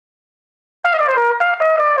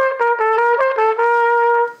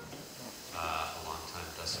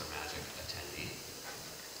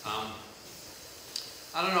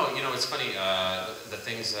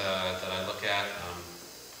things that I look at,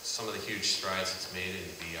 some of the huge strides it's made in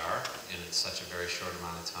VR in such a very short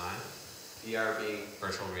amount of time. VR being?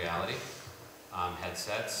 Virtual reality,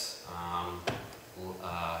 headsets,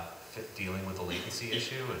 dealing with the latency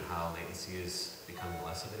issue and how latency is becoming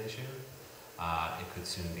less of an issue. It could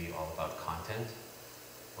soon be all about content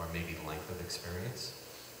or maybe the length of experience.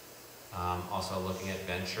 Also looking at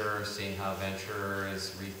venture, seeing how venture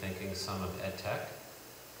is rethinking some of ed tech.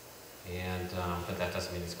 And, but that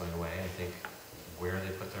doesn't mean it's going away. I think where they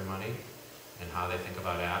put their money and how they think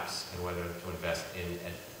about apps and whether to invest in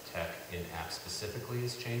ed tech in apps specifically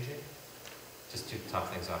is changing. Just two top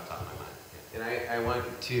things off the top of my mind. Yeah. And I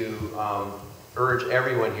want to urge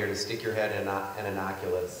everyone here to stick your head in an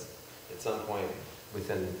Oculus at some point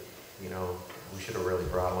within, you know, we should have really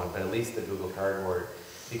brought one, but at least the Google Cardboard.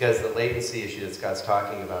 Because the latency issue that Scott's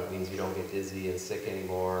talking about means you don't get dizzy and sick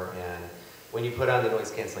anymore. And when you put on the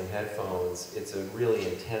noise-canceling headphones, it's a really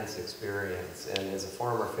intense experience. And as a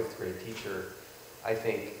former 5th grade teacher, I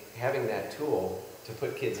think having that tool to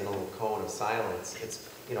put kids in a little cone of silence, it's,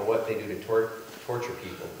 you know, what they do to torture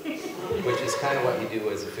people, which is kind of what you do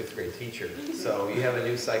as a 5th grade teacher. So you have a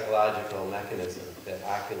new psychological mechanism that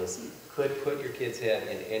Oculus could put your kid's head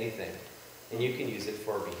in anything. And you can use it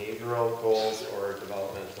for behavioral goals or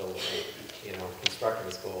developmental, you know,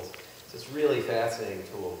 constructivist goals. So it's a really fascinating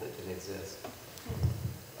tool that didn't exist.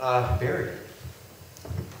 Barry.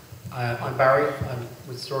 I'm Barry. I'm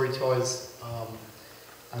with Story Toys.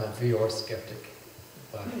 I'm a VR skeptic.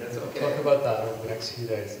 But that's okay. We'll talk about that over the next few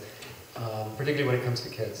days, particularly when it comes to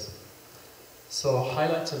kids. So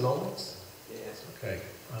highlights and lowlights? Yes. Okay.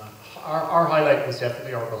 Our highlight was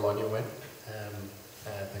definitely our Bologna win.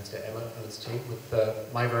 Thanks to Emma and his team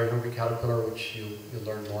with My Very Hungry Caterpillar, which you'll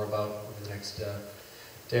learn more about over the next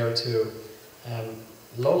day or two.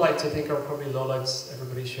 Lowlights, I think, are probably lowlights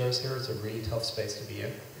everybody shares here. It's a really tough space to be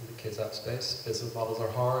in the kids app space. Business models are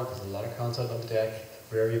hard, there's a lot of content on the deck,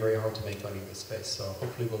 very, very hard to make money in this space. So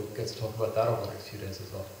hopefully we'll get to talk about that over the next few days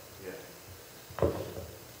as well. Yeah.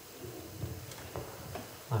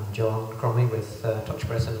 I'm John Cromie with Touch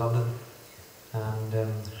Press in London.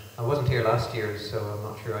 And I wasn't here last year, so I'm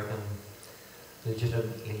not sure I can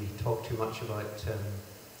legitimately talk too much about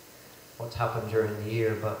what's happened during the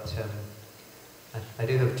year, but I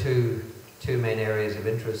do have two main areas of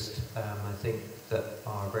interest, I think, that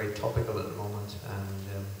are very topical at the moment,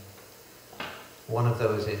 and one of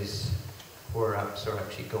those is where apps are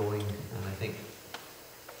actually going, and I think,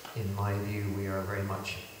 in my view, we are very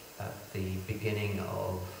much at the beginning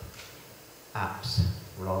of apps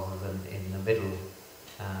rather than in the middle.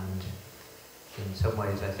 And in some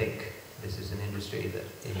ways, I think this is an industry that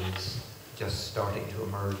is just starting to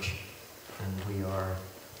emerge, and we are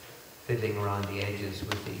fiddling around the edges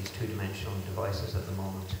with these two-dimensional devices at the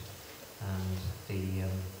moment. And the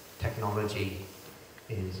technology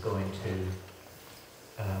is going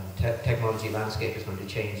to, technology landscape is going to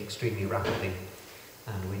change extremely rapidly,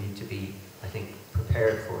 and we need to be, I think,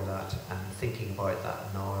 prepared for that and thinking about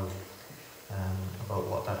that now, about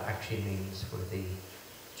what that actually means for the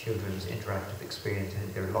children's interactive experience. I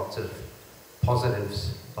think there are lots of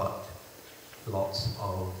positives, but lots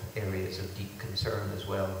of areas of deep concern as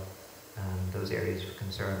well. And those areas of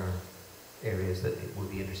concern are areas that it would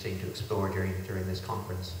be interesting to explore during this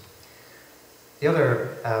conference. The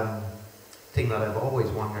other thing that I've always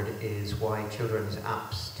wondered is why children's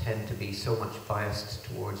apps tend to be so much biased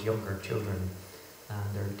towards younger children.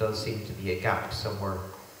 And there does seem to be a gap somewhere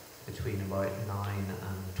between about 9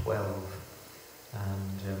 and 12.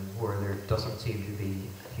 And where there doesn't seem to be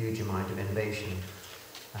a huge amount of innovation,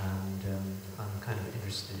 and I'm kind of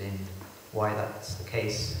interested in why that's the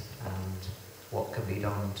case and what can be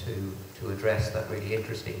done to address that really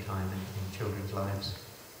interesting time in children's lives.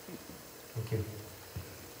 Thank you.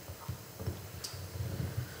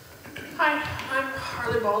 Hi, I'm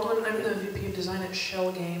Harley Baldwin. I'm the VP of Design at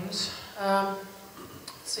Shell Games. Let's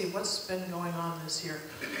see, what's been going on this year?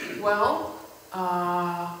 Well,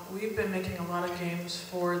 we've been making a lot of games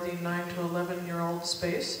for the 9 to 11-year-old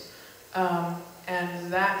space,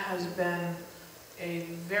 and that has been a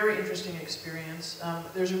very interesting experience.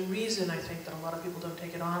 There's a reason, I think, that a lot of people don't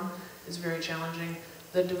take it on. It's very challenging.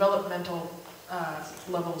 The developmental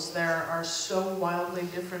levels there are so wildly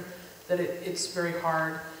different that it's very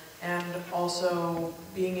hard. And also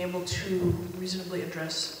being able to reasonably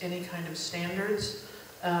address any kind of standards,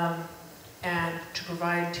 and to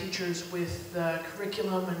provide teachers with the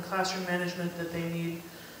curriculum and classroom management that they need.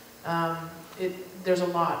 There's a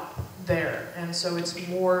lot there, and so it's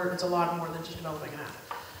a lot more than just developing an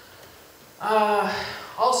app.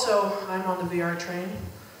 Also, I'm on the VR train,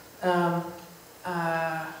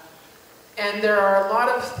 And there are a lot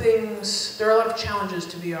of things, there are a lot of challenges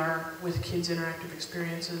to VR with kids' interactive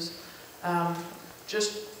experiences.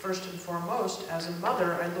 Just first and foremost, as a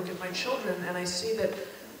mother, I look at my children and I see that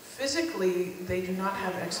physically they do not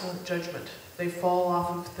have excellent judgment. They fall off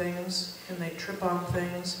of things and they trip on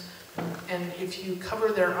things. And if you cover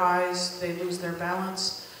their eyes, they lose their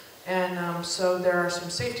balance. And so there are some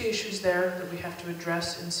safety issues there that we have to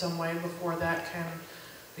address in some way before that can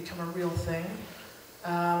become a real thing.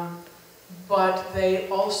 But they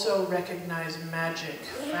also recognize magic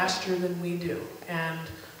faster than we do, and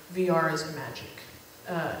VR is magic.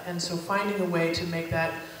 And so finding a way to make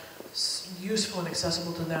that useful and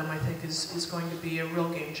accessible to them, I think, is going to be a real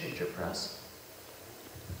game changer for us.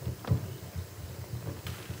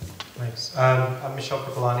 Thanks. I'm Michel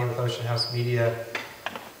Kripalani with Ocean House Media.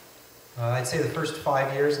 I'd say the first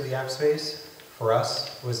 5 years of the app space for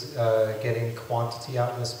us was getting quantity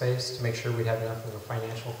out in the space to make sure we'd have enough of a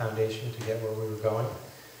financial foundation to get where we were going.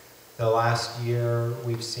 The last year,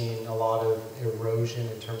 we've seen a lot of erosion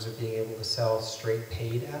in terms of being able to sell straight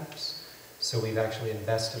paid apps. So we've actually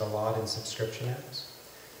invested a lot in subscription apps.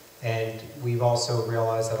 And we've also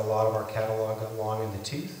realized that a lot of our catalog got long in the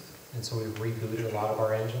tooth. And so we've rebooted a lot of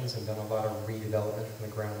our engines and done a lot of redevelopment from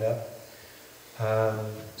the ground up.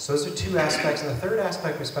 So those are two aspects. And the third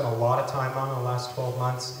aspect we spent a lot of time on in the last 12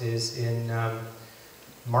 months is in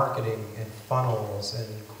marketing and funnels and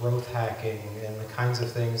growth hacking and the kinds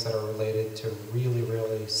of things that are related to really,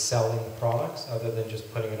 really selling products other than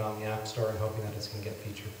just putting it on the App Store and hoping that it's going to get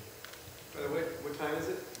featured. By the way, what time is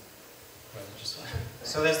it?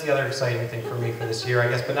 So that's the other exciting thing for me for this year, I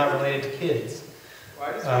guess, but not related to kids. Well,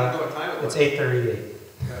 I just want to know what time it was. It's 8:38.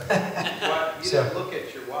 You didn't look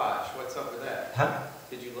at your watch. What's up with that? Huh?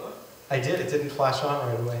 Did you look? I did. It didn't flash on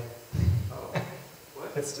right away. Oh.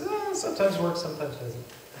 What? It's sometimes works, sometimes doesn't.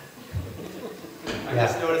 I'm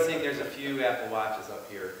just noticing there's a few Apple Watches up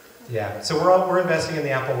here. Yeah. So we're investing in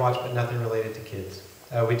the Apple Watch, but nothing related to kids.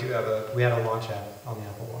 We had a launch app on the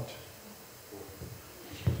Apple Watch.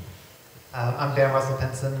 I'm Dan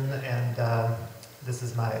Russell-Pinson, and this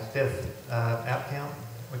is my 5th AppCamp,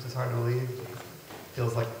 which is hard to believe.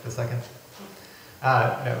 Feels like the second.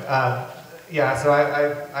 Yeah, so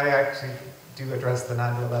I actually do address the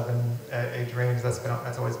 9 to 11 age range.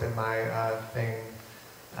 That's always been my thing.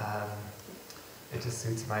 It just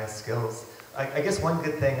suits my skills. I guess one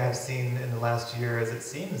good thing I've seen in the last year is it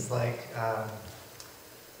seems like a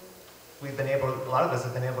lot of us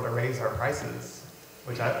have been able to raise our prices,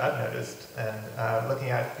 which I've noticed. And looking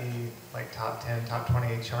at the top 10, top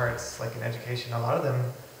 20 charts, like in education, a lot of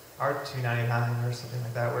them are $2.99 or something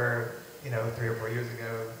like that, where 3 or 4 years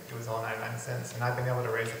ago it was all 99 cents, and I've been able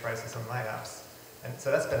to raise the prices of my apps, and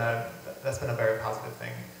so that's been a very positive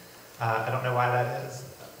thing. I don't know why that is,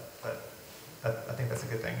 but I think that's a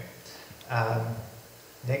good thing.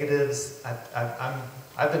 Negatives,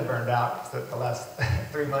 I've been burned out for the last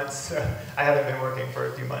 3 months, so I haven't been working for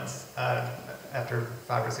a few months after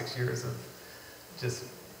 5 or 6 years of just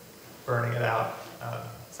burning it out.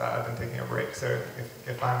 So I've been taking a break. So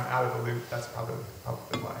if I'm out of the loop, that's probably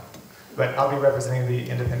why. But I'll be representing the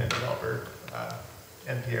independent developer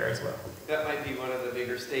and Pierre as well. That might be one of the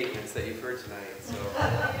bigger statements that you've heard tonight. So,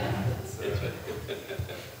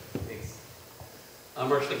 thanks. I'm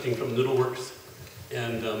Schlichting from Noodleworks,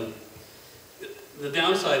 and the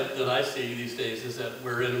downside that I see these days is that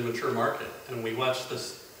we're in a mature market, and we watch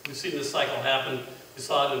this. We've seen this cycle happen. We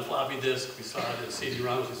saw it in floppy disk, we saw it in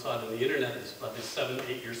CD-ROMs, we saw it in the internet. It's about these 7 to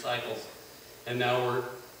 8 year cycles, and now we're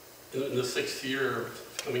in the 6th year of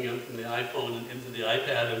coming in from the iPhone and into the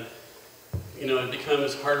iPad, and it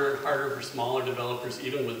becomes harder and harder for smaller developers,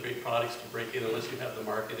 even with great products, to break in unless you have the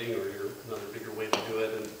marketing or you're another bigger way to do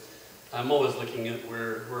it. And I'm always looking at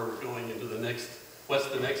where we're going into what's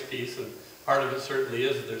the next piece, and part of it certainly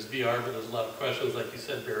is that there's VR, but there's a lot of questions, like you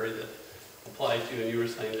said, Barry, that apply to, and you were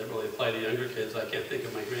saying that really apply to younger kids. I can't think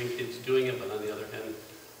of my grandkids doing it, but on the other hand,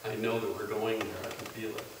 I know that we're going there. I can feel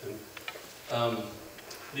it. And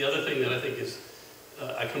the other thing that I think is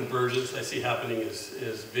a convergence I see happening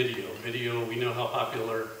is video. Video, we know how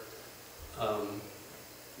popular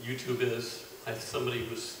YouTube is. Somebody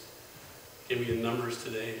gave me the numbers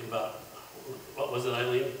today about, what was it,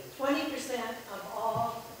 Eileen? 20% of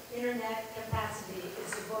all internet capacity is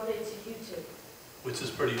devoted to YouTube. Which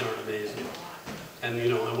is pretty darn amazing. And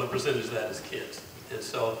and what percentage of that is kids? And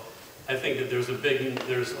so I think that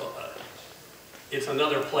it's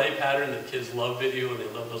another play pattern that kids love video, and they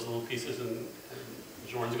love those little pieces, and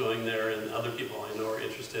Bjørn's going there, and other people I know are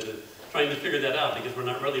interested in trying to figure that out, because we're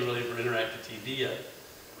not really ready for interactive TV yet.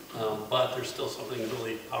 but there's still something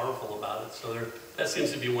really powerful about it. So that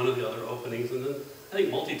seems to be one of the other openings. And then I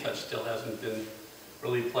think multi-touch still hasn't been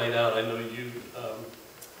really played out. I know you,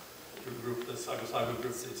 your group, the Saga group,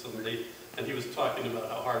 did somebody, and he was talking about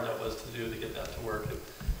how hard that was to do to get that to work. And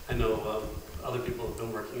I know other people have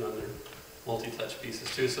been working on their multi-touch pieces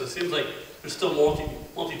too. So it seems like there's still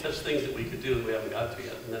multi-touch things that we could do that we haven't got to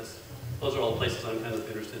yet. And those are all places I'm kind of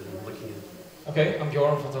interested in looking at. Okay, I'm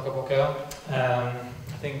Bjørn from Tokaboka.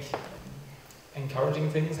 I think encouraging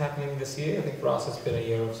things happening this year. I think for us it's been a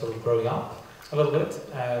year of sort of growing up a little bit,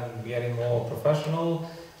 getting more professional,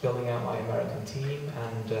 building out my American team,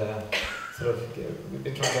 and we've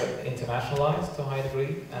been trying to internationalize to a high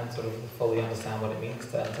degree and sort of fully understand what it means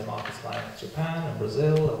to enter markets like Japan and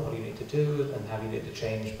Brazil, and what do you need to do, and how do you need to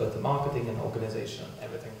change both the marketing and organization,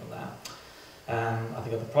 everything from that. I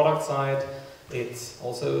think on the product side, it's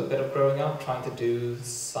also a bit of growing up, trying to do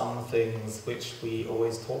some things which we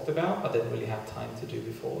always talked about but didn't really have time to do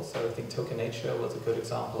before. So I think Token Nature was a good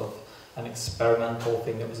example of an experimental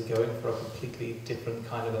thing that was going for a completely different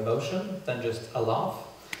kind of emotion than just a laugh.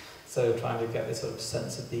 So trying to get this sort of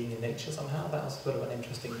sense of being in nature somehow, that was sort of an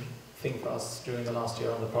interesting thing for us during the last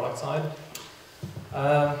year on the product side.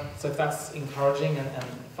 So if that's encouraging and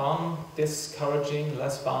fun, discouraging,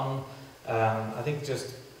 less fun, I think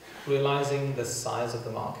just realizing the size of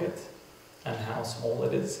the market and how small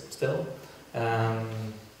it is still.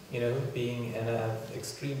 Being in an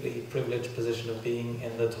extremely privileged position of being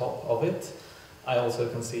in the top of it, I also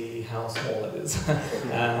can see how small it is,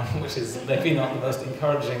 which is maybe not the most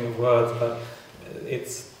encouraging of words, but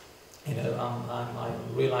it's, I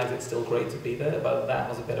realize it's still great to be there, but that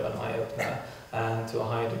was a bit of an eye-opener, to a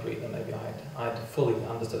higher degree than maybe I'd fully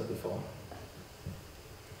understood before.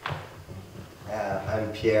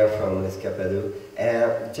 I'm Pierre from L'Escapado,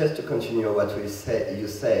 and just to continue what you say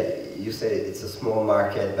it's a small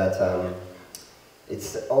market, but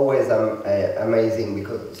it's always amazing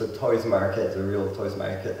because the toys market, the real toys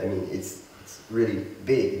market, I mean, it's really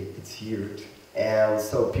big, it's huge, and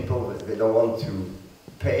so people, they don't want to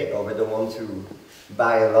pay or they don't want to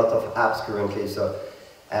buy a lot of apps currently, so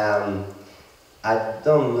I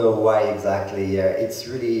don't know why exactly. It's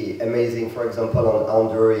really amazing, for example, on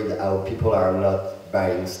Android, how people are not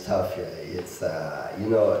buying stuff. It's,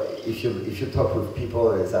 if you talk with people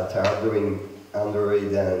that are doing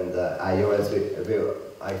Android and iOS,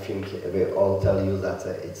 I think they all tell you that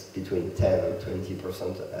it's between 10 and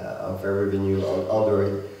 20% of their revenue on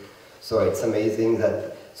Android. So it's amazing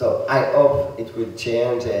that. So I hope it will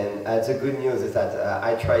change, and the good news is that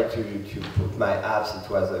I tried to put my apps, it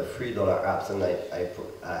was a $3 apps, and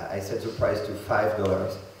I set the price to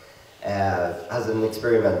 $5 as an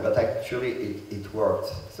experiment, but actually it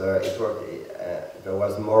worked. So it worked, there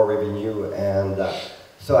was more revenue, and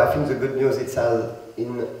so I think the good news is as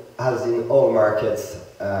in all markets,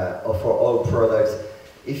 or for all products,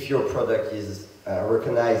 if your product is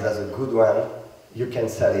recognized as a good one, you can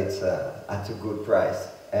sell it at a good price.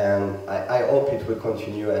 And I hope it will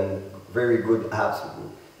continue, and very good apps,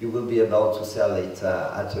 you will be able to sell it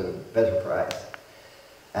at a better price.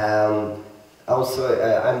 Also,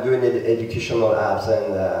 I'm doing educational apps,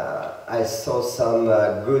 and I saw some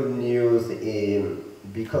good news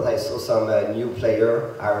because I saw some new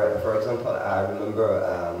player. For example, I remember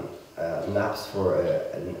an apps for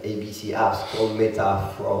an ABC apps called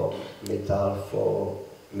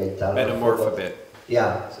Metamorphobit.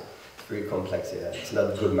 Yeah. Pretty complex, yeah. It's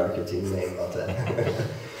not a good marketing name, but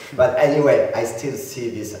but anyway, I still see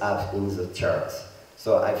this app in the charts.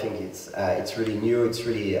 So I think it's really new. It's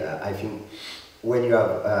really I think when you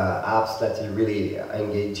have apps that are really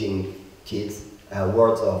engaging kids,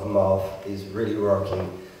 word of mouth is really working.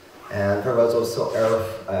 And there was also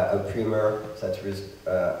Earth, a primer that was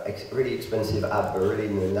really expensive app, but really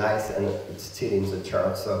nice, and it's still in the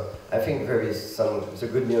charts. So I think there is some. The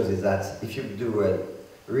good news is that if you do a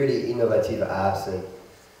really innovative apps, and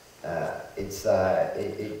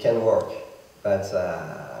it can work, but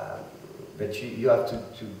you have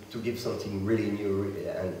to give something really new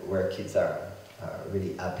and where kids are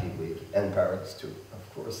really happy with, and parents too,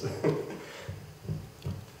 of course.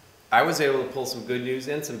 I was able to pull some good news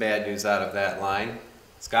and some bad news out of that line.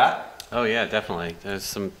 Scott? Oh yeah, definitely. There's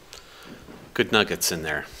some good nuggets in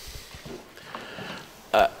there.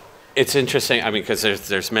 It's interesting. I mean, because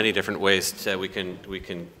there's many different ways that we can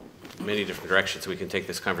many different directions we can take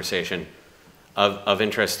this conversation. Of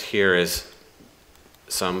interest here is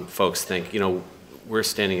some folks think, we're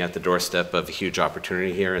standing at the doorstep of a huge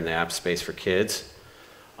opportunity here in the app space for kids.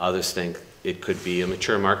 Others think it could be a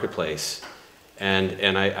mature marketplace,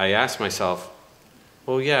 and I asked myself,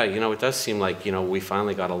 well, yeah, it does seem like we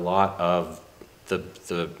finally got a lot of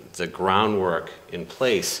the groundwork in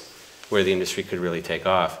place where the industry could really take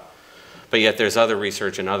off. But yet there's other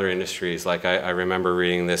research in other industries, like I remember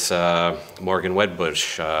reading this Morgan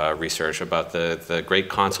Wedbush research about the great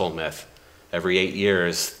console myth. Every 8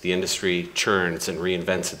 years, the industry churns and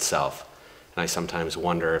reinvents itself. And I sometimes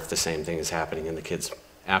wonder if the same thing is happening in the kids'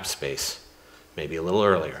 app space, maybe a little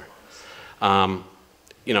earlier.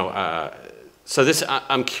 You know, so this,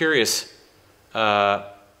 I'm curious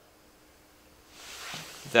that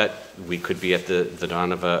we could be at the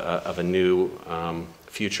dawn of a new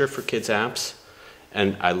future for kids' apps.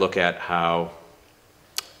 And I look at how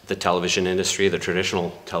the television industry, the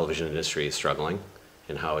traditional television industry is struggling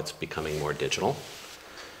and how it's becoming more digital.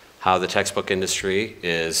 How the textbook industry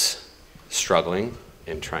is struggling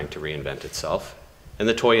and trying to reinvent itself. And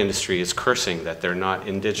the toy industry is cursing that they're not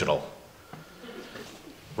in digital.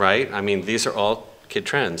 Right? I mean, these are all kid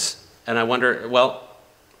trends. And I wonder, well,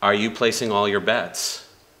 are you placing all your bets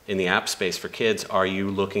in the app space for kids? Are you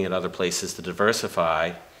looking at other places to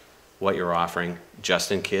diversify what you're offering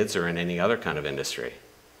just in kids or in any other kind of industry?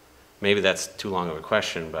 Maybe that's too long of a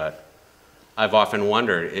question, but I've often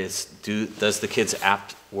wondered, does the kids'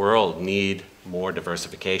 app world need more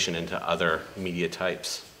diversification into other media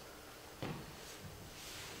types?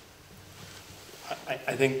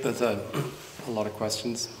 I think there's a lot of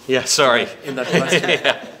questions. Yeah, sorry. In that question.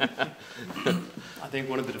 Yeah. I think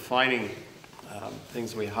one of the defining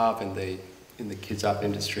things we have in the kids app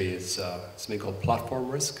industry is something called platform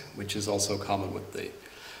risk, which is also common with the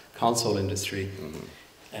console industry.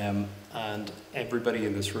 Mm-hmm. And everybody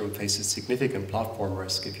in this room faces significant platform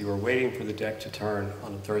risk. If you are waiting for the deck to turn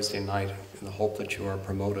on a Thursday night in the hope that you are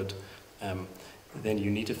promoted, then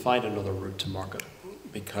you need to find another route to market,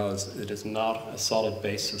 because it is not a solid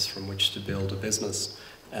basis from which to build a business.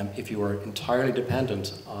 If you are entirely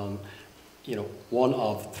dependent on, you know, one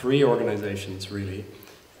of three organizations really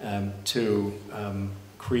to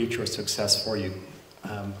create your success for you.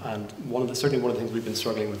 And certainly one of the things we've been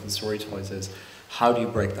struggling with in Story Toys is, how do you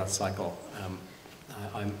break that cycle?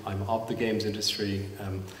 I'm of the games industry.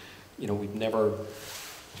 You know, we've never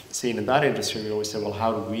seen in that industry, we always say, well,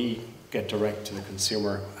 how do we get direct to the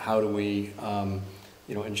consumer? How do we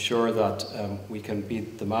you know, ensure that we can be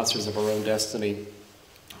the masters of our own destiny?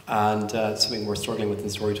 And something we're struggling with in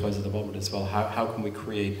Story Toys at the moment as well. How can we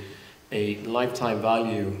create a lifetime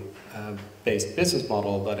value based business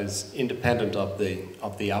model that is independent of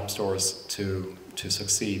the app stores to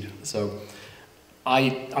succeed? So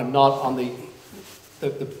I'm not on the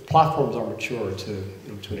platforms are mature to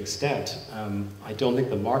an extent. I don't think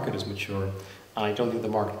the market is mature, and I don't think the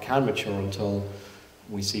market can mature until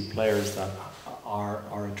we see players that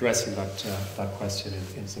are addressing that question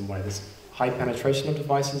in some way. There's high penetration of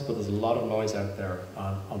devices, but there's a lot of noise out there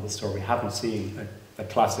on the store. We haven't seen a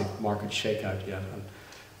classic market shakeout yet, and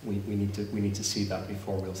we need to see that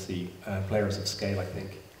before we'll see players of scale, I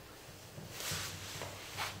think.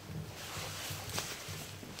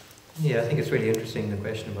 Yeah, I think it's really interesting, the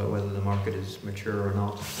question about whether the market is mature or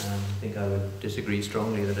not. I think I would disagree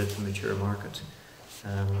strongly that it's a mature market.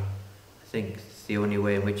 I think the only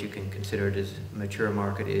way in which you can consider it as a mature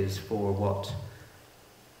market is for what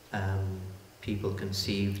people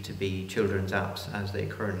conceive to be children's apps as they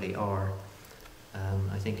currently are.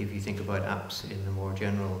 I think if you think about apps in the more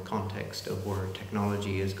general context of where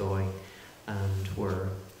technology is going and where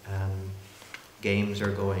games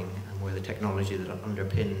are going and where the technology that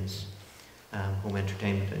underpins home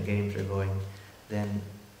entertainment and games are going, then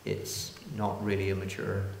it's not really a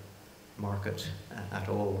mature market at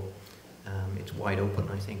all. It's wide open,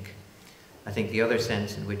 I think. I think the other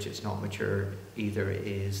sense in which it's not mature either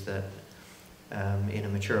is that in a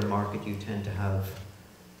mature market you tend to have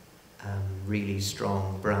really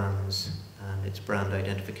strong brands, and it's brand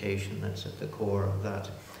identification that's at the core of that.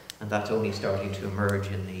 And that's only starting to emerge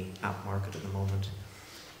in the app market at the moment.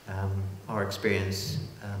 Our experience,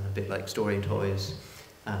 a bit like Story Toys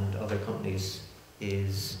and other companies,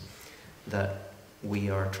 is that we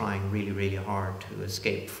are trying really, really hard to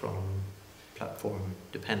escape from platform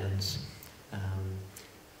dependence,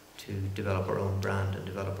 to develop our own brand and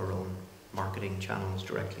develop our own marketing channels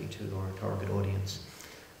directly to our target audience.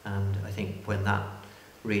 And I think when that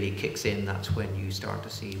really kicks in, that's when you start to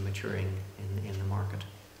see maturing in the market.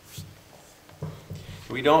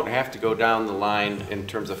 We don't have to go down the line in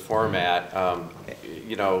terms of format.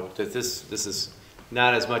 You know, that this is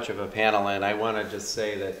not as much of a panel, and I want to just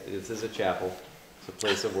say that this is a chapel. It's a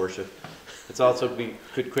place of worship. It's also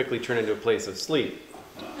could quickly turn into a place of sleep.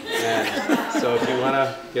 And so if you want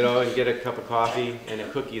to, you know, and get a cup of coffee and a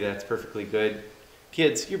cookie, that's perfectly good.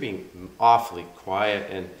 Kids, you're being awfully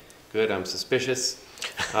quiet and good. I'm suspicious.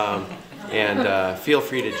 And feel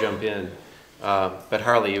free to jump in. But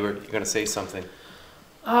Harley, you were going to say something.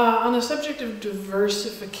 On the subject of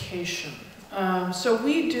diversification, so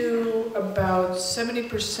we do about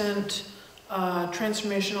 70%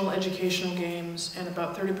 transformational educational games and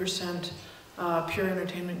about 30% pure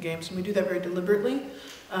entertainment games, and we do that very deliberately.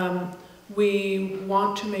 We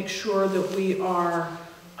want to make sure that we are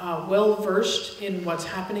well versed in what's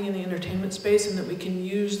happening in the entertainment space and that we can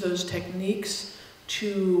use those techniques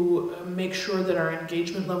to make sure that our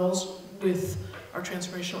engagement levels with our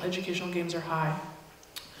transformational educational games are high.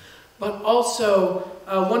 But also,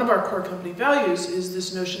 one of our core company values is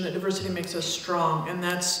this notion that diversity makes us strong, and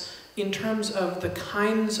that's in terms of the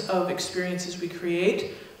kinds of experiences we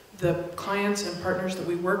create, the clients and partners that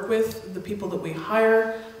we work with, the people that we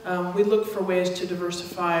hire. We look for ways to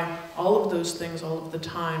diversify all of those things all of the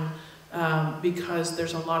time because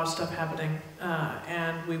there's a lot of stuff happening,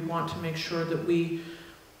 and we want to make sure that we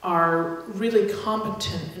are really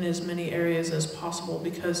competent in as many areas as possible,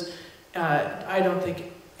 because I don't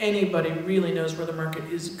think anybody really knows where the market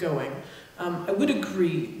is going. I would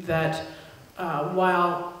agree that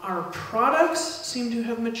while our products seem to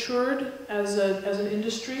have matured as an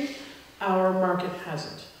industry, our market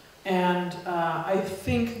hasn't. And I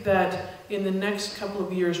think that in the next couple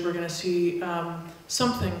of years we're going to see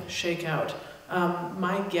something shake out.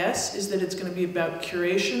 My guess is that it's going to be about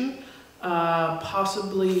curation,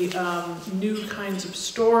 possibly new kinds of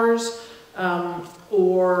stores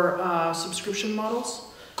or subscription models.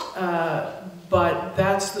 But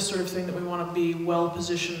that's the sort of thing that we want to be well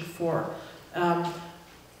positioned for.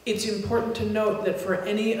 It's important to note that for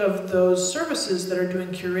any of those services that are doing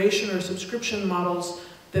curation or subscription models,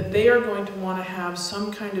 that they are going to want to have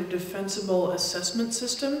some kind of defensible assessment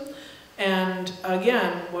system. And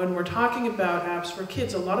again, when we're talking about apps for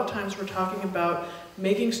kids, a lot of times we're talking about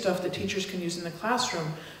making stuff that teachers can use in the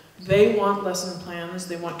classroom. They want lesson plans,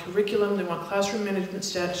 they want curriculum, they want classroom management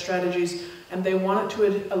strategies, and they want it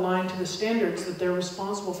to align to the standards that they're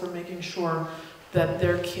responsible for making sure that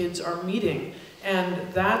their kids are meeting.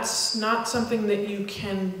 And that's not something that you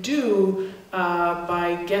can do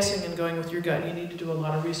by guessing and going with your gut. You need to do a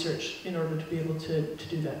lot of research in order to be able to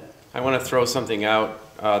do that. I want to throw something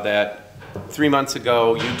out that 3 months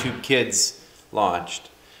ago YouTube Kids launched.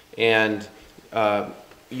 And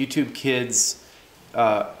YouTube Kids,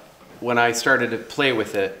 when I started to play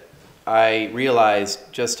with it, I realized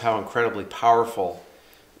just how incredibly powerful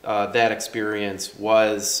that experience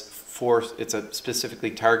was. It specifically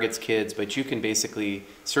targets kids, but you can basically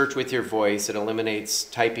search with your voice. It eliminates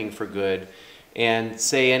typing for good and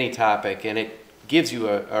say any topic, and it gives you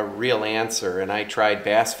a real answer. And I tried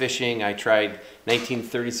bass fishing, I tried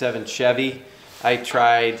 1937 Chevy, I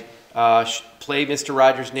tried Play Mr.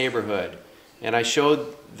 Rogers' Neighborhood, and I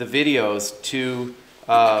showed the videos to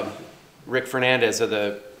Rick Fernandez at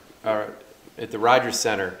the Rogers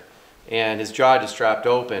Center, and his jaw just dropped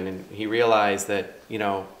open, and he realized that, you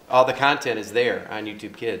know, all the content is there on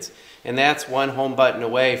YouTube Kids. And that's one home button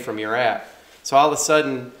away from your app. So all of a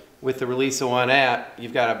sudden, with the release of one app,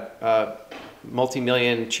 you've got a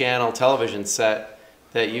multi-million channel television set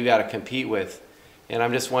that you got to compete with. And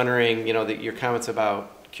I'm just wondering, you know, that your comments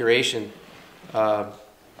about curation,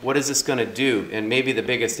 what is this going to do? And maybe the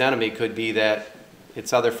biggest enemy could be that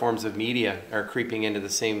it's other forms of media are creeping into the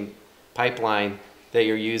same pipeline that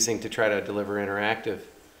you're using to try to deliver interactive.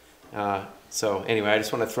 So anyway, I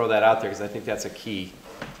just want to throw that out there because I think that's a key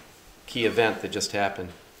event that just happened.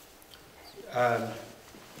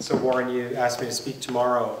 So Warren, you asked me to speak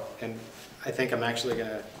tomorrow, and I think I'm actually going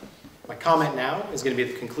to, my comment now is going to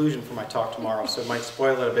be the conclusion for my talk tomorrow, so it might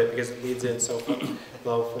spoil a little bit because it leads in so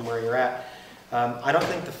low from where you're at. I don't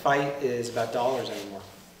think the fight is about dollars anymore.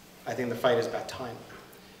 I think the fight is about time.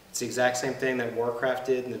 It's the exact same thing that Warcraft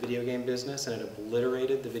did in the video game business, and it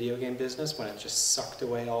obliterated the video game business when it just sucked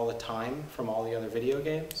away all the time from all the other video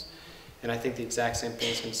games. And I think the exact same thing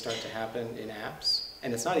is going to start to happen in apps.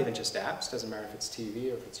 And it's not even just apps. It doesn't matter if it's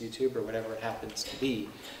TV or if it's YouTube or whatever it happens to be.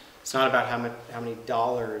 It's not about how many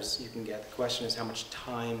dollars you can get. The question is how much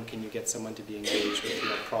time can you get someone to be engaged with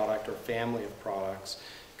your product or family of products.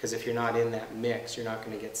 Because if you're not in that mix, you're not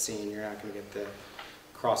going to get seen. You're not going to get the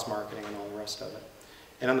cross-marketing and all the rest of it.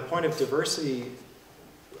 And on the point of diversity,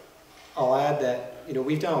 I'll add that, you know,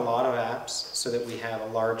 we've done a lot of apps so that we have a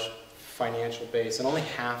large financial base, and only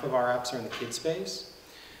half of our apps are in the kid space.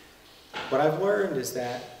 What I've learned is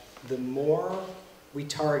that the more we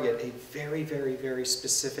target a very, very, very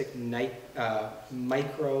specific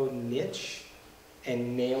micro niche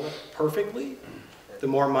and nail it perfectly, the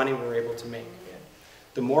more money we're able to make.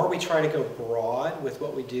 The more we try to go broad with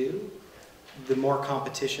what we do, the more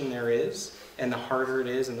competition there is, and the harder it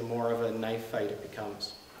is, and the more of a knife fight it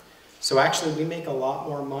becomes. So actually, we make a lot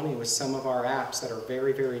more money with some of our apps that are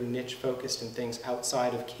very, very niche focused in things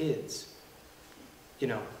outside of kids. You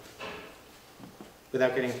know,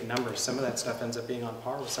 without getting into numbers, some of that stuff ends up being on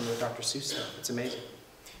par with some of the Dr. Seuss stuff. It's amazing.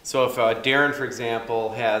 So if Darren, for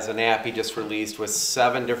example, has an app he just released with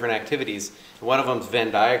 7 different activities, one of them's Venn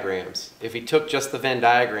diagrams. If he took just the Venn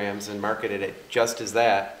diagrams and marketed it just as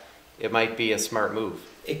that, it might be a smart move.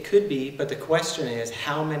 It could be, but the question is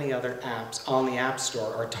how many other apps on the App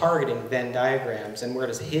Store are targeting Venn diagrams, and where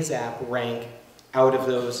does his app rank out of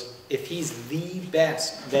those? If he's the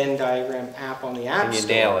best Venn diagram app on the App Store, and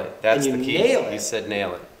you nail it. That's the key. Nail it, you said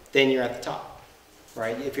nail it. Then you're at the top,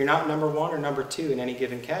 right? If you're not number 1 or number 2 in any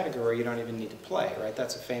given category, you don't even need to play, right?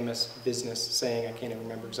 That's a famous business saying. I can't even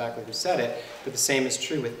remember exactly who said it, but the same is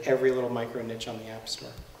true with every little micro niche on the App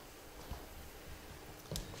Store.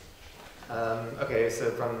 Okay, so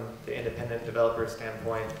from the independent developer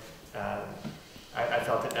standpoint, I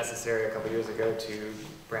felt it necessary a couple years ago to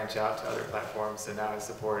branch out to other platforms, and now I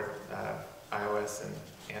support iOS and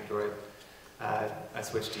Android. I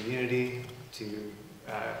switched to Unity to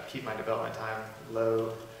keep my development time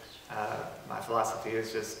low. My philosophy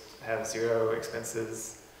is just have 0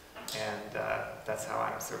 expenses, and that's how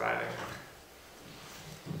I'm surviving.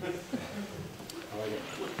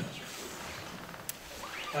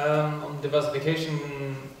 On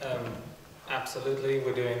diversification, absolutely,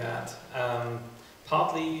 we're doing that.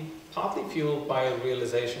 Partly fueled by a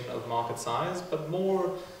realization of market size, but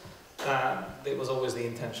more that it was always the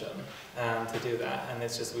intention to do that. And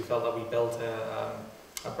it's just we felt that we built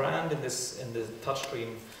a brand in the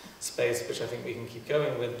touchscreen space, which I think we can keep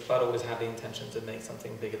going with, but always had the intention to make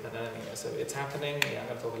something bigger than that anyway. So it's happening. Yeah, I'm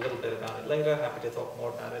going to talk a little bit about it later. Happy to talk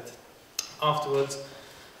more about it afterwards.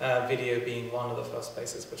 Video being one of the first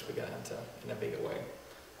spaces which we're going to enter in a bigger way.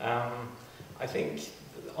 I think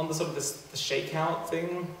on the sort of the shakeout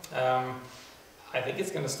thing, I think it's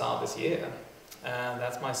going to start this year.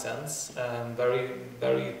 That's my sense. Very,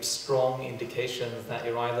 very strong indications that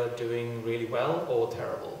you're either doing really well or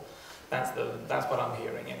terrible. That's what I'm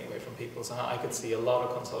hearing anyway from people. So I could see a lot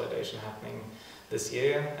of consolidation happening this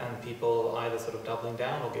year, and people either sort of doubling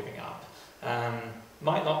down or giving up.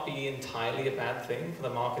 Might not be entirely a bad thing for the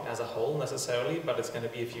market as a whole necessarily, but it's going to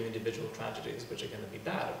be a few individual tragedies which are going to be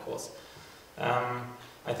bad, of course.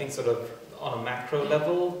 I think sort of on a macro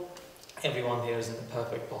level, everyone here is in the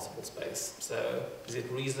perfect possible space. So is it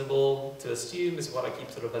reasonable to assume, this is what I keep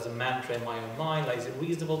sort of as a mantra in my own mind, like is it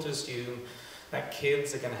reasonable to assume that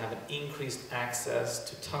kids are going to have an increased access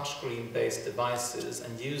to touchscreen-based devices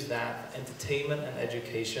and use that for entertainment and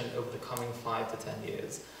education over the coming 5 to 10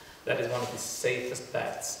 years? That is one of the safest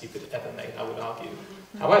bets you could ever make, I would argue.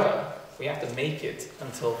 However, we have to make it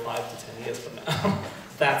until 5 to 10 years from now.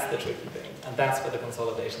 That's the tricky thing, and that's where the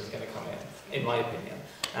consolidation is going to come in my opinion.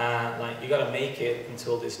 Like you got to make it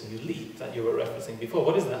until this new leap that you were referencing before.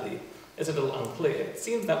 What is that leap? It's a little unclear. It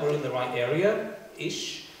seems that we're in the right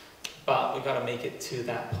area-ish, but we've got to make it to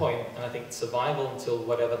that point. And I think survival until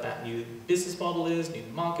whatever that new business model is, new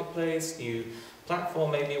marketplace, new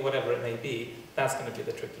platform maybe, whatever it may be, that's going to be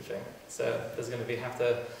the tricky thing. So there's going to have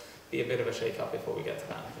to be a bit of a shake-up before we get to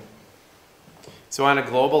that, I think. So on a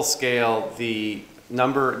global scale, the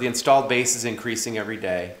installed base is increasing every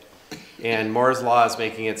day, and Moore's law is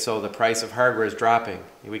making it so the price of hardware is dropping.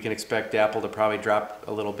 We can expect Apple to probably drop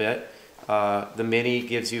a little bit. The Mini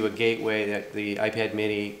gives you a gateway, the iPad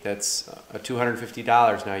Mini, that's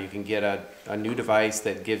 $250 now. You can get a new device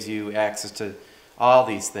that gives you access to all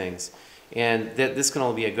these things. And this can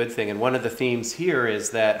only be a good thing. And one of the themes here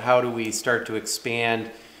is that how do we start to expand?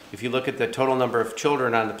 If you look at the total number of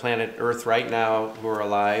children on the planet Earth right now who are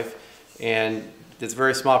alive, and there's a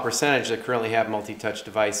very small percentage that currently have multi-touch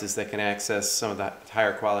devices that can access some of the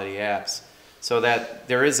higher quality apps. So that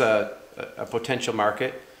there is a potential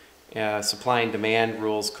market. Supply and demand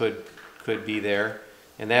rules could be there.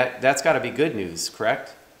 And that's got to be good news,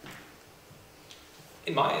 correct?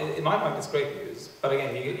 In my mind, it's great news. But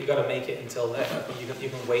again, you got to make it until then. You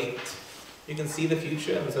can wait. You can see the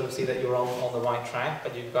future and sort of see that you're on the right track,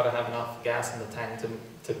 but you've got to have enough gas in the tank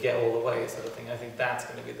to get all the way, sort of thing. I think that's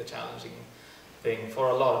going to be the challenging thing for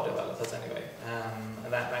a lot of developers anyway.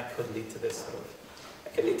 And that could lead to this sort of,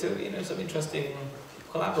 it could lead to some interesting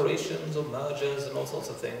collaborations or mergers and all sorts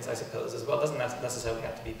of things, I suppose, as well. It doesn't necessarily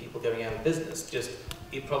have to be people going out of business, just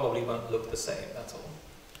it probably won't look the same, that's all.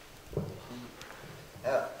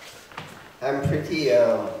 I'm pretty,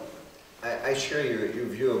 I share your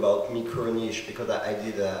view about micro niche because I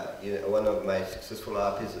did, one of my successful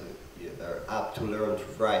apps is an app to learn to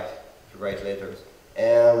write letters.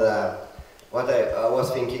 And what I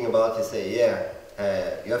was thinking about is say, yeah,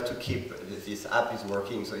 you have to keep, this app is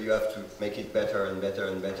working, so you have to make it better and better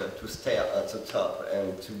and better to stay at the top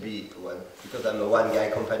and to be one, because I'm a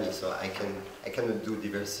one-guy company, so I cannot do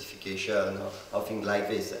diversification or things like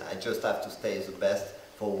this. I just have to stay the best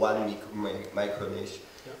for one micro niche,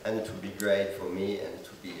 and it would be great for me, and it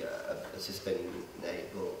would be a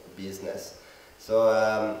sustainable business.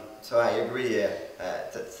 So, so I agree,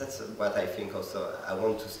 that's what I think also. I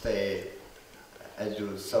want to stay and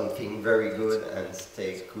do something very good and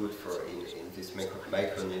stay good in this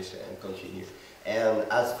micro niche and continue. And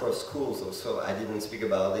as for schools also, I didn't speak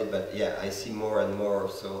about it, but yeah, I see more and more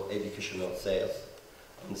also educational sales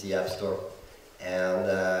on the App Store. And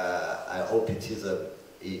I hope it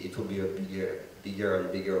will be a bigger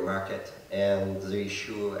and bigger market. And the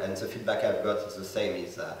issue and the feedback I've got is the same,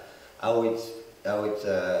 is how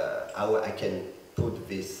I can put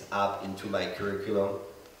this app into my curriculum,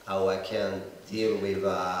 how I can deal with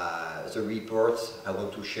the reports. I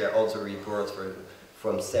want to share all the reports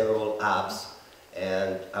from several apps,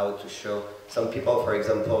 and how to show. Some people, for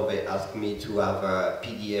example, they ask me to have a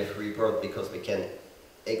PDF report because they can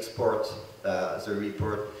export the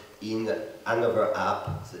report in another app,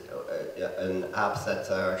 an app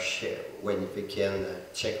that when they can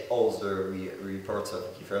check all the reports of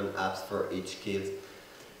different apps for each kid.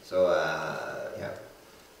 So yeah.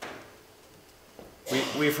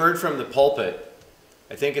 We've heard from the pulpit.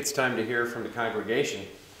 I think it's time to hear from the congregation.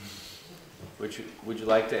 Would you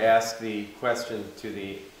like to ask the question to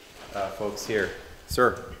the folks here?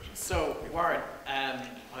 Sir. So, Warren,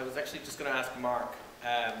 I was actually just going to ask Mark,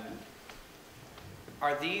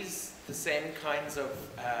 are these the same kinds of,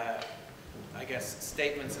 I guess,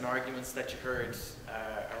 statements and arguments that you heard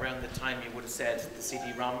around the time you would have said the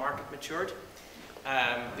CD-ROM market matured?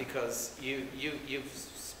 Because you've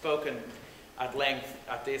spoken at length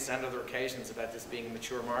at this and other occasions about this being a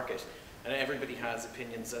mature market, and everybody has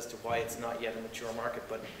opinions as to why it's not yet a mature market,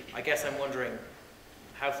 but I guess I'm wondering,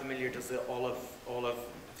 how familiar does all of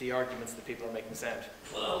the arguments that people are making sound?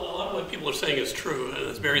 Well, a lot of what people are saying is true, and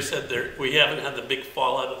as Barry said, we haven't had the big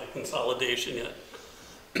fallout of the consolidation yet.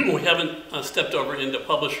 We haven't stepped over into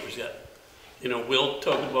publishers yet. You know, Will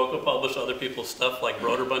Tokenboka published other people's stuff, like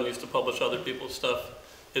Broderbund used to publish other people's stuff.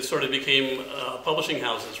 It sort of became publishing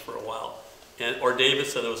houses for a while. Or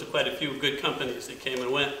Davis said there was quite a few good companies that came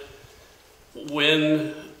and went.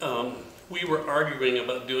 When we were arguing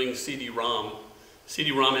about doing CD-ROM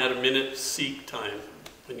had a minute seek time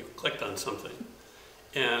when you clicked on something.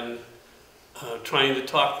 And trying to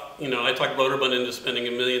talk, you know, I talked Broderbund into spending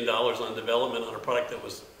 $1 million on development on a product that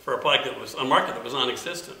was, for a product that was, a market that was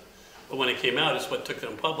non-existent. But when it came out, it's what took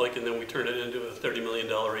them public, and then we turned it into a $30 million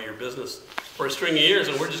a year business for a string of years,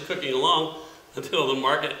 and we're just cooking along until the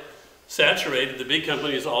market saturated. The big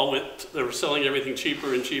companies all went, they were selling everything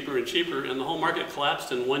cheaper and cheaper and cheaper, and the whole market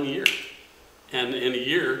collapsed in 1 year. And in a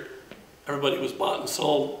year, everybody was bought and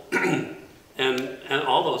sold, and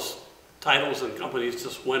all those titles and companies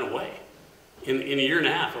just went away. In a year and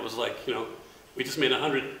a half, it was like, you know, we just made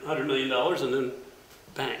 $100 million, and then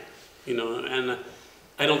bang, you know. And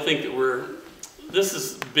I don't think that this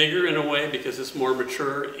is bigger in a way because it's more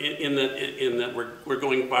mature in that we're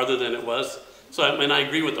going farther than it was. So I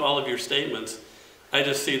agree with all of your statements. I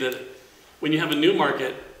just see that when you have a new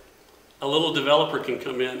market, a little developer can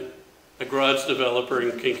come in, a garage developer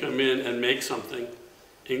can come in and make something,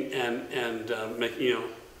 and make, you know.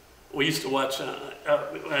 We used to watch.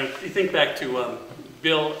 You think back to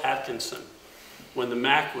Bill Atkinson when the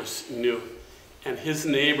Mac was new, and his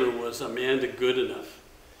neighbor was Amanda Goodenough,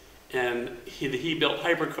 and he built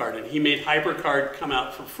HyperCard, and he made HyperCard come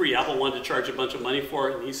out for free. Apple wanted to charge a bunch of money for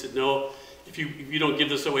it, and he said, no. If you don't give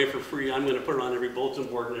this away for free, I'm going to put it on every bulletin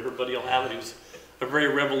board and everybody will have it. He was a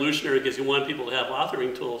very revolutionary because he wanted people to have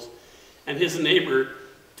authoring tools. And his neighbor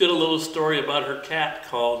did a little story about her cat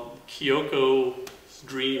called Kyoko's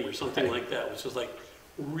Dream or something like that, which was like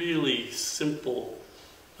really simple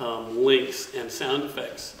links and sound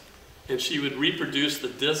effects. And she would reproduce the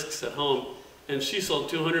discs at home, and she sold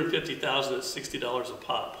 250,000 at $60 a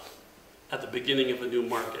pop at the beginning of a new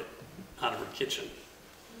market out of her kitchen.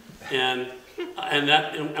 And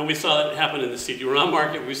we saw that happen in the CD-ROM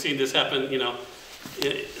market. We've seen this happen, you know,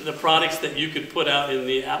 the products that you could put out in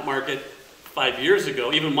the app market 5 years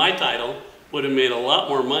ago, even my title would have made a lot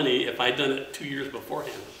more money if I'd done it 2 years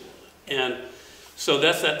beforehand. And so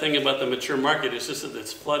that's that thing about the mature market. It's just that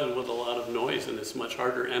it's flooded with a lot of noise and it's much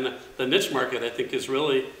harder. And the niche market, I think, is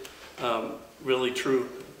really, really true.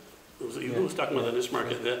 Who was talking about the niche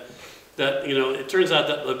market? That, you know, it turns out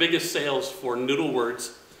that the biggest sales for noodle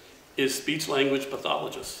words is speech-language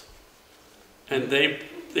pathologists. And they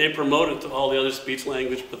they promote it to all the other speech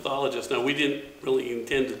language pathologists. Now, we didn't really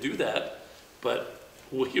intend to do that, but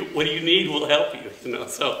what you need will help you, you know.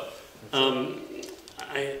 So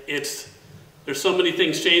there's so many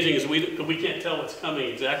things changing, as we can't tell what's coming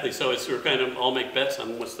exactly. So it's, we're kind of all make bets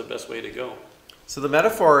on what's the best way to go. So the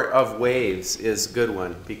metaphor of waves is a good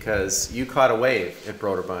one, because you caught a wave at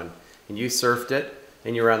Broderbund and you surfed it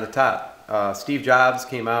and you were on the top. Steve Jobs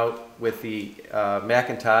came out with the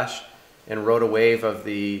Macintosh and rode a wave of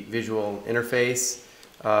the visual interface.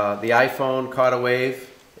 The iPhone caught a wave,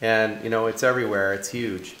 and you know, it's everywhere, it's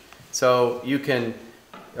huge. So you can,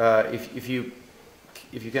 if you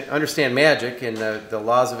can understand magic and the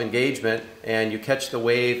laws of engagement, and you catch the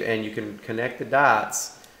wave and you can connect the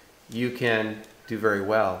dots, you can do very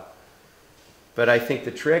well. But I think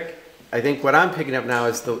the trick, I think what I'm picking up now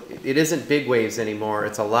is it isn't big waves anymore.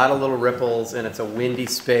 It's a lot of little ripples, and it's a windy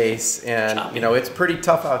space, and you know, it's pretty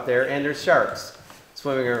tough out there, and there's sharks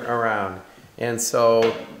swimming around. And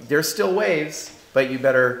so there's still waves, but you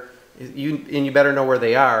better know where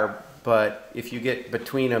they are, but if you get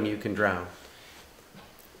between them, you can drown.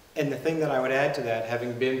 And the thing that I would add to that,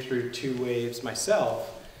 having been through 2 waves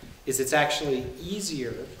myself, is it's actually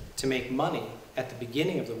easier to make money at the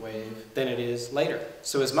beginning of the wave than it is later.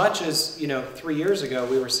 So as much as, you know, 3 years ago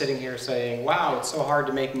we were sitting here saying, wow, it's so hard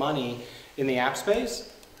to make money in the app space,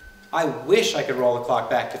 I wish I could roll the clock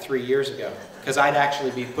back to 3 years ago, because I'd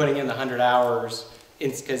actually be putting in the 100 hours,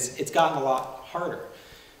 because it's gotten a lot harder.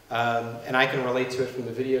 And I can relate to it from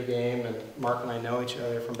the video game, and Mark and I know each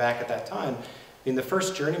other from back at that time. I mean, the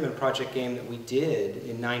first Journeyman Project game that we did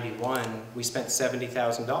in '91, we spent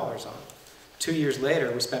 $70,000 on. 2 years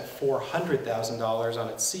later, we spent $400,000 on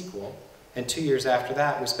its sequel, and 2 years after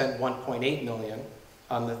that, we spent $1.8 million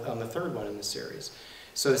on the third one in the series.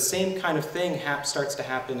 So the same kind of thing starts to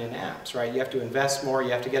happen in apps, right? You have to invest more,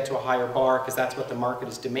 you have to get to a higher bar, because that's what the market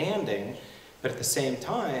is demanding. But at the same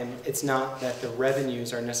time, it's not that the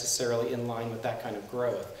revenues are necessarily in line with that kind of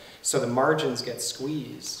growth. So the margins get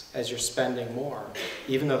squeezed as you're spending more.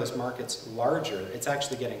 Even though this market's larger, it's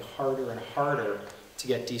actually getting harder and harder to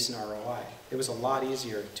get decent ROI. It was a lot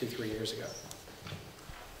easier 2-3 years ago.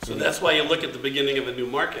 So that's why you look at the beginning of a new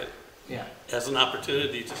market, yeah, as an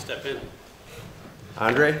opportunity to step in.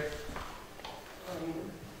 Andre?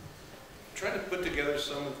 Trying to put together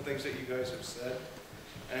some of the things that you guys have said,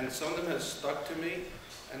 and some of them have stuck to me,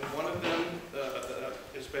 and one of them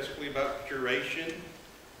is basically about curation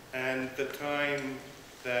and the time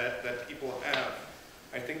that people have.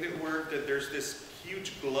 I think that there's this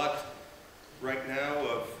huge glut right now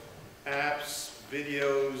of apps,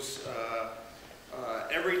 videos,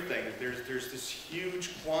 everything. There's this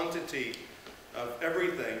huge quantity of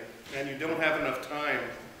everything, and you don't have enough time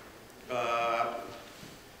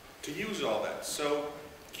to use all that. So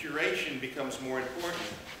curation becomes more important.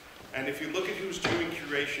 And if you look at who's doing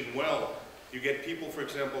curation well, you get people, for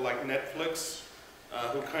example, like Netflix,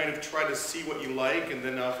 who kind of try to see what you like and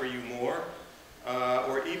then offer you more.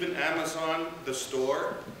 Or even Amazon, the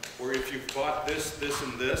store, where if you've bought this, this,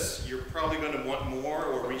 and this, you're probably going to want more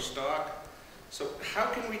or restock. So how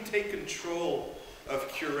can we take control of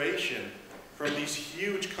curation from these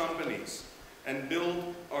huge companies and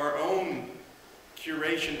build our own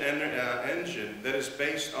curation engine that is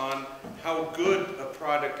based on how good a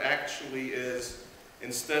product actually is,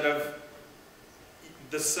 instead of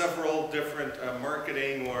the several different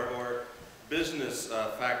marketing or business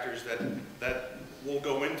factors that will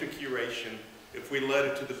go into curation if we let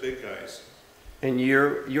it to the big guys? And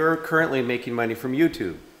you're currently making money from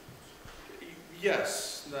YouTube.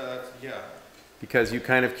 Yes, yeah. Because you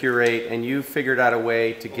kind of curate, and you figured out a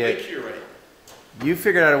way to get... They curate. You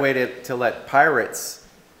figured out a way to let pirates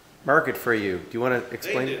market for you. Do you want to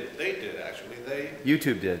explain? They did actually.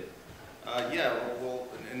 YouTube did. Yeah. Well,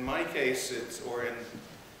 in my case, or in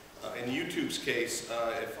YouTube's case,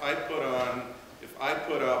 if I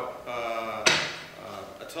put up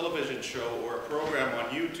a television show or a program on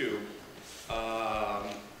YouTube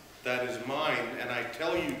that is mine, and I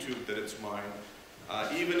tell YouTube that it's mine,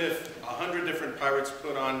 even if 100 different pirates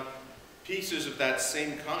put on pieces of that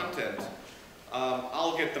same content,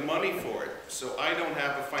 I'll get the money for it. So I don't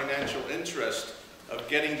have a financial interest of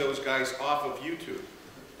getting those guys off of YouTube.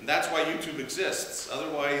 And that's why YouTube exists.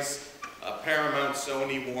 Otherwise, Paramount,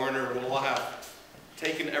 Sony, Warner will all have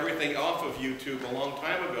taken everything off of YouTube a long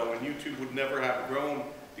time ago, and YouTube would never have grown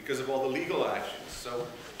because of all the legal actions. So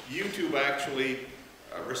YouTube actually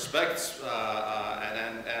respects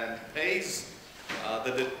and pays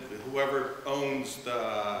whoever owns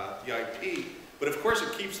the IP. But of course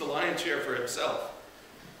it keeps the lion's share for himself.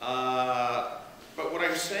 But what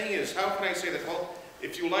I'm saying is, how can I say that, well,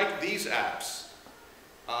 if you like these apps,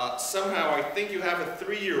 somehow I think you have a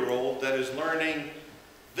 3-year-old that is learning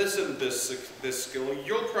this and this skill,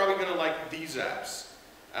 you're probably going to like these apps.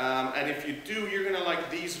 And if you do, you're going to like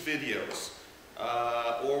these videos.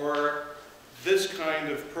 Or this kind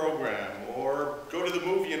of program. Or go to the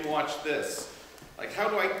movie and watch this. Like, how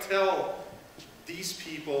do I tell these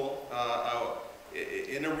people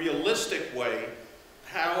in a realistic way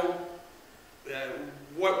how,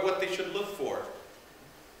 what they should look for?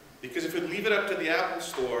 Because if we leave it up to the Apple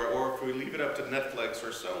Store, or if we leave it up to Netflix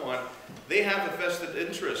or so on, they have a vested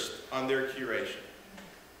interest on their curation.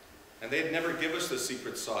 And they'd never give us the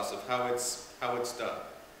secret sauce of how it's done.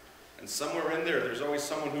 And somewhere in there, there's always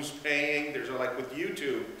someone who's paying. There's, like with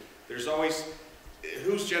YouTube, there's always,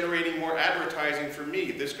 who's generating more advertising for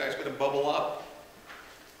me? This guy's going to bubble up.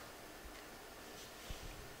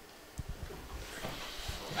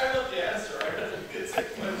 I love the answer.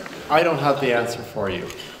 I don't have the answer for you.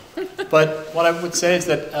 But what I would say is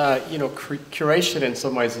that, you know, curation in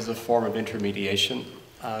some ways is a form of intermediation.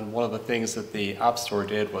 And one of the things that the App Store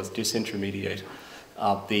did was disintermediate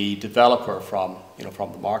the developer from, you know,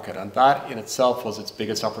 from the market. And that in itself was its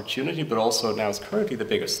biggest opportunity, but also now is currently the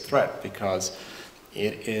biggest threat, because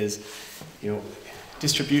it is, you know,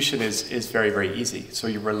 distribution is very, very easy. So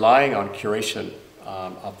you're relying on curation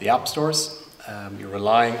of the app stores. You're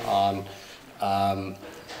relying on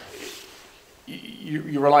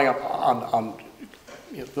you're relying on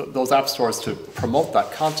you know, those app stores to promote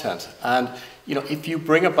that content. And you know, if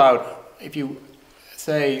you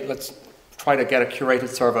say, let's try to get a curated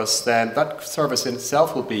service, then that service in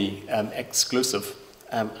itself will be exclusive,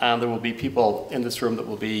 and there will be people in this room that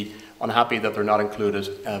will be unhappy that they're not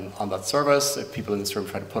included on that service. If people in this room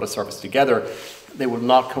try to put a service together, they will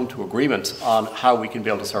not come to agreement on how we can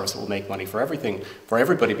build a service that will make money for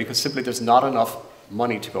everybody, because simply there's not enough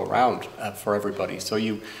money to go around for everybody. So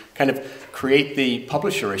you kind of create the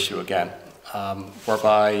publisher issue again,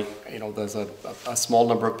 whereby, you know, there's a small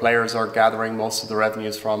number of players are gathering most of the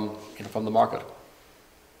revenues from, you know, from the market.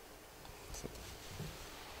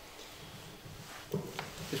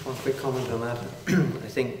 Just one quick comment on that. I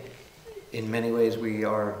think in many ways we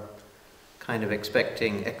are kind of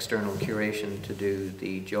expecting external curation to do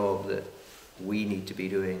the job that we need to be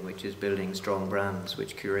doing, which is building strong brands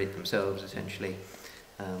which curate themselves essentially,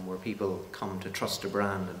 where people come to trust a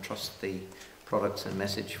brand and trust the products and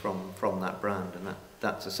message from that brand, and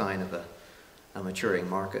that's a sign of a maturing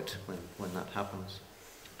market when that happens.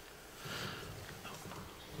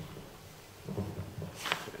 I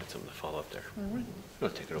got something to follow up there. I'll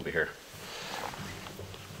take it over here.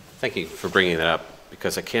 Thank you for bringing that up,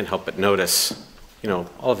 because I can't help but notice, you know,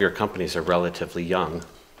 all of your companies are relatively young,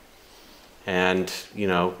 and, you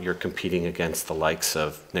know, you're competing against the likes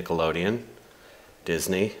of Nickelodeon,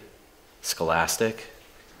 Disney, Scholastic,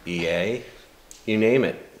 EA, you name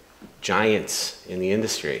it, giants in the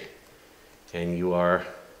industry. And you are,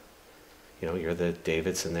 you know, you're the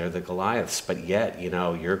Davids and they're the Goliaths, but yet, you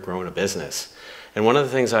know, you're growing a business. And one of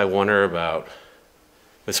the things I wonder about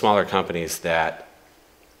with smaller companies that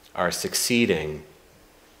are succeeding,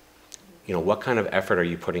 you know, what kind of effort are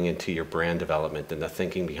you putting into your brand development and the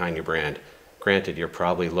thinking behind your brand? Granted, you're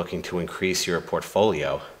probably looking to increase your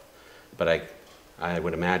portfolio, but I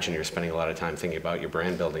would imagine you're spending a lot of time thinking about your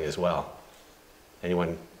brand building as well.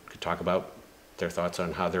 Anyone could talk about their thoughts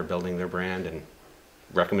on how they're building their brand and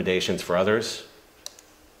recommendations for others?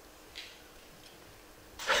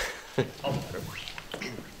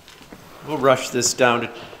 We'll rush this down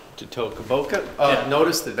to Tokaboka.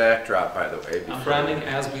 Notice the backdrop, by the way. I'm branding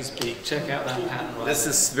as we speak. Check out that pattern. Right, this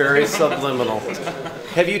is very subliminal.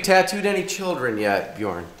 Have you tattooed any children yet,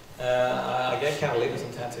 Bjørn? I get Cavalier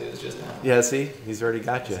some tattoos just now. Yeah, see? He's already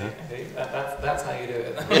got you, huh? That's how you do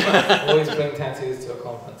it. Always bring tattoos to a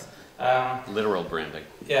conference. Literal branding.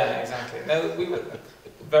 Yeah, exactly. No, we were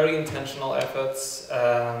very intentional efforts,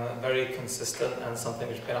 very consistent, and something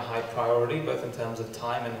which has been a high priority, both in terms of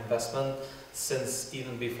time and investment, since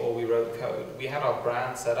even before we wrote code. We had our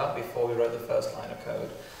brand set up before we wrote the first line of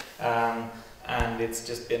code. And it's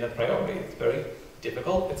just been a priority. It's very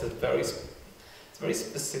difficult. It's a very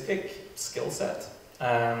specific skill set,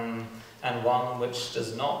 and one which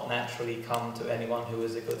does not naturally come to anyone who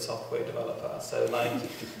is a good software developer. So like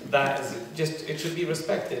that is just, it should be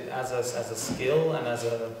respected as a skill and as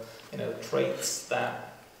a, you know, traits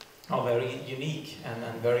that are very unique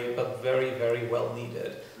and very well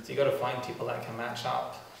needed. So you got to find people that can match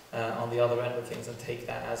up on the other end of things and take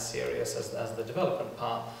that as serious as the development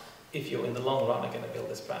part, if you're in the long run are going to build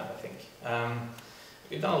this brand, I think.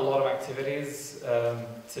 We've done a lot of activities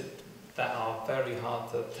that are very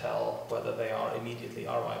hard to tell whether they are immediately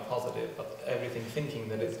ROI positive, but everything thinking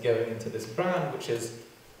that it's going into this brand, which is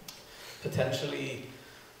potentially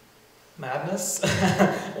madness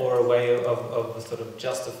or a way of sort of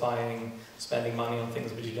justifying spending money on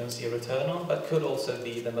things which you don't see a return on, but could also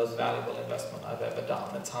be the most valuable investment I've ever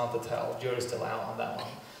done. It's hard to tell. Jury's still out on that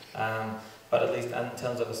one. But at least in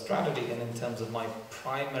terms of a strategy and in terms of my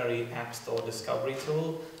primary App Store discovery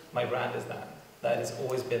tool, my brand is that. That has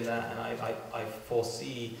always been that, and I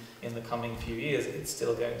foresee in the coming few years it's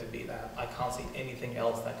still going to be that. I can't see anything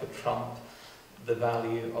else that could trump the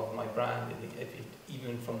value of my brand,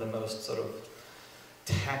 even from the most sort of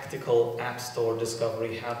tactical App Store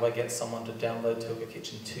discovery. How do I get someone to download Toga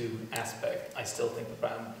Kitchen 2 aspect? I still think the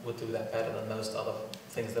brand would do that better than most other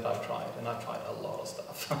things that I've tried, and I've tried a lot of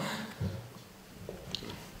stuff.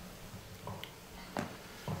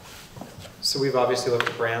 So we've obviously looked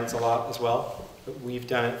at brands a lot as well, but we've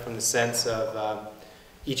done it from the sense of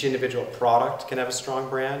each individual product can have a strong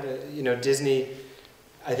brand. You know, Disney,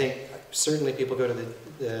 I think certainly people go to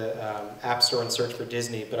the App Store and search for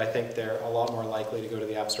Disney, but I think they're a lot more likely to go to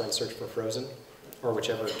the App Store and search for Frozen, or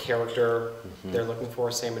whichever character they're looking for.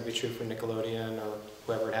 Same would be true for Nickelodeon or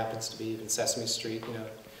whoever it happens to be, even Sesame Street. You know,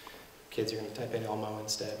 kids are going to type in Elmo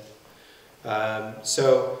instead.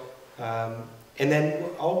 And then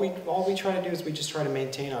all we try to do is we just try to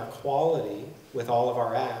maintain our quality with all of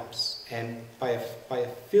our apps, and by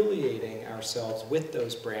affiliating ourselves with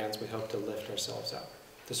those brands, we hope to lift ourselves up,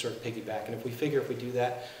 to sort of piggyback. And if we figure if we do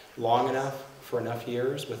that long enough, for enough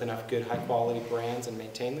years, with enough good high quality brands and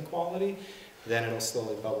maintain the quality, then it'll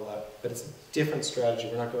slowly bubble up. But it's a different strategy.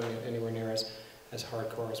 We're not going anywhere near as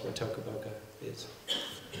hardcore as what Tokaboka is.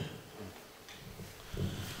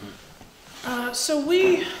 So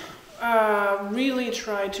we really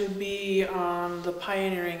try to be on the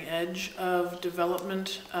pioneering edge of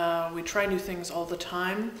development. We try new things all the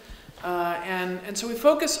time. And so we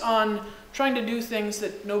focus on trying to do things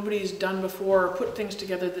that nobody's done before, or put things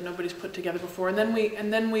together that nobody's put together before, and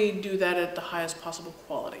then we do that at the highest possible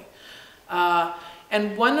quality.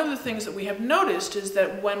 And one of the things that we have noticed is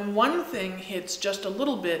that when one thing hits just a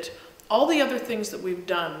little bit, all the other things that we've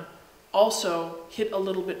done also hit a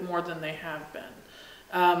little bit more than they have been.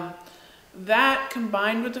 That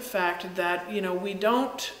combined with the fact that, you know, we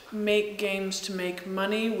don't make games to make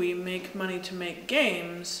money, we make money to make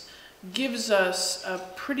games, gives us a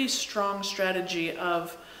pretty strong strategy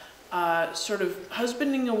of sort of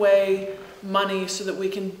husbanding away money so that we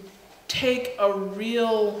can take a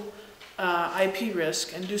real IP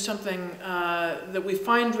risk and do something that we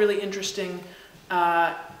find really interesting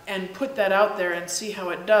and put that out there and see how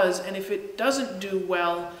it does. And if it doesn't do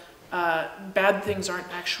well, bad things aren't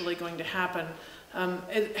actually going to happen.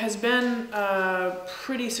 It has been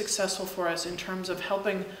pretty successful for us in terms of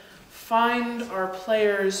helping find our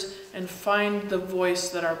players and find the voice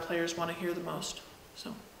that our players want to hear the most.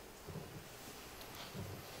 So.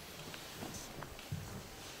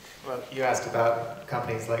 Well, you asked about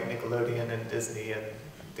companies like Nickelodeon and Disney and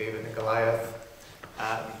David and Goliath.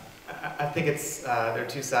 I think it's there are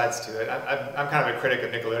two sides to it. I'm kind of a critic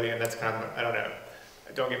of Nickelodeon. That's kind of, I don't know.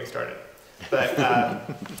 Don't get me started. But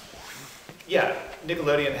yeah,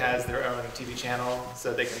 Nickelodeon has their own TV channel,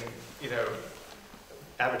 so they can, you know,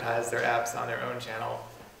 advertise their apps on their own channel.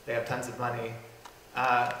 They have tons of money.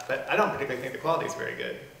 But I don't particularly think the quality is very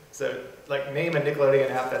good. So, like, name a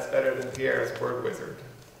Nickelodeon app that's better than Pierre's Word Wizard.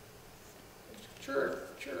 Sure.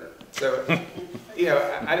 So, you know,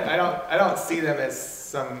 I don't see them as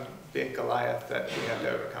some big Goliath that we have to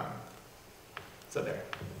overcome. So there.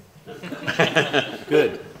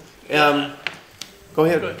 Good. Go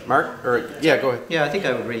ahead, Mark. Or yeah, go ahead. Yeah, I think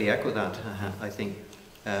I would really echo that. I think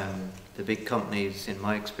the big companies, in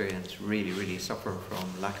my experience, really suffer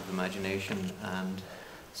from lack of imagination and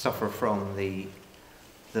suffer from the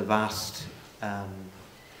vast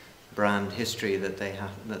brand history that they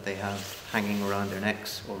have hanging around their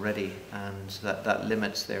necks already, and that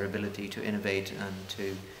limits their ability to innovate and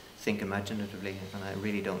to think imaginatively. And I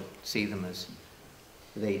really don't see them as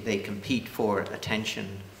they compete for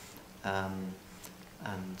attention and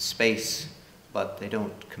space, but they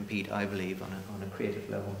don't compete, I believe, on a creative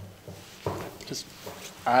level. Just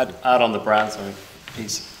add on the brands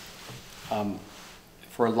piece.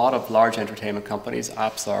 For a lot of large entertainment companies,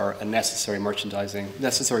 apps are a necessary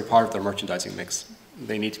part of their merchandising mix.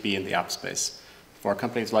 They need to be in the app space. For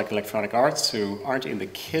companies like Electronic Arts, who aren't in the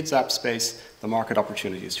kids app space, the market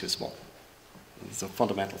opportunity is too small. It's a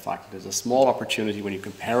fundamental fact. There's a small opportunity when you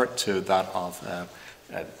compare it to that of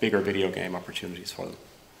bigger video game opportunities for them.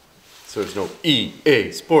 So there's no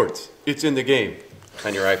EA Sports. It's in the game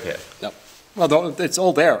on your iPad. No. Well, it's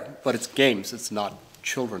all there, but it's games. It's not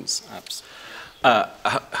children's apps.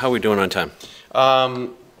 How are we doing on time?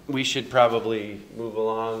 we should probably move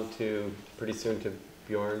along to pretty soon to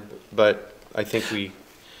Bjørn, but I think we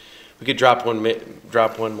could drop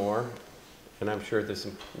one more, and I'm sure there's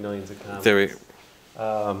some millions of comments.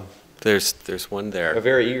 There's one there. A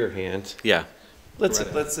very eager hand. Yeah. Let's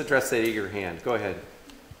address that eager hand. Go ahead.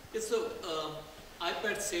 Yeah, so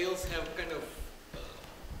iPad sales have kind of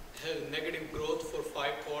had negative growth for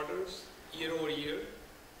 5 quarters, year over year.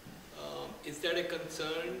 Is that a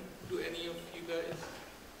concern to any of you guys?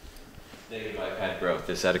 Negative iPad growth,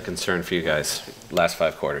 is that a concern for you guys, last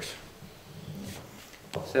 5 quarters?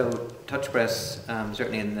 So TouchPress,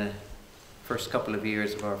 certainly in the first couple of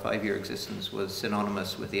years of our 5-year existence, was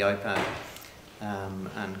synonymous with the iPad.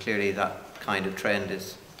 And clearly that kind of trend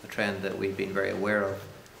is a trend that we've been very aware of.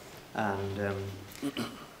 And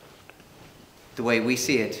the way we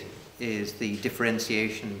see it is the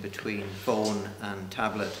differentiation between phone and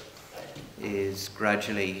tablet is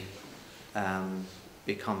gradually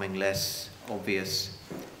becoming less obvious.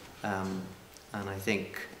 And I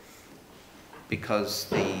think because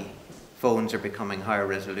the phones are becoming higher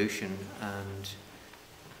resolution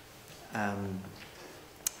and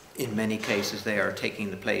in many cases they are taking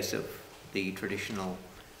the place of the traditional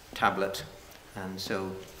tablet, and so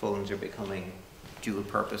phones are becoming dual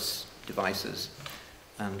purpose devices,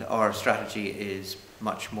 and our strategy is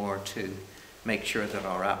much more to make sure that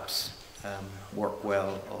our apps work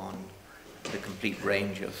well on the complete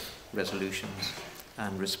range of resolutions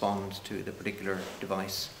and respond to the particular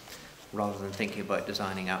device, rather than thinking about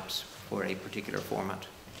designing apps for a particular format.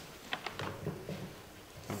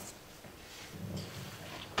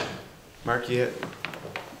 Mark, you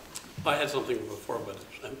I had something before, but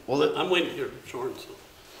I'm waiting to hear Bjørn. So.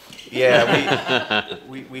 Yeah,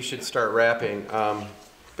 we should start wrapping.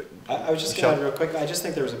 I was just going to add real quick, I just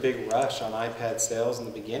think there was a big rush on iPad sales in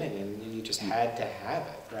the beginning, and you just had to have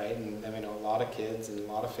it, right? And I mean, a lot of kids and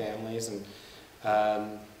a lot of families, and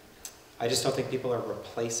I just don't think people are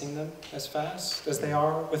replacing them as fast as they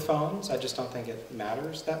are with phones. I just don't think it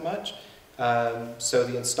matters that much. So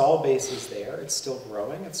the install base is there, it's still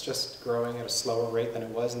growing, it's just growing at a slower rate than it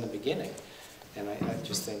was in the beginning. And I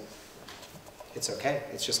just think it's okay,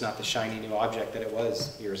 it's just not the shiny new object that it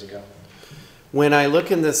was years ago. When I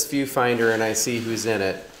look in this viewfinder and I see who's in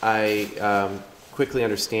it, I quickly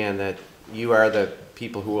understand that you are the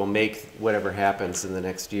people who will make whatever happens in the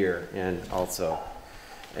next year, and also.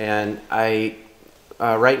 And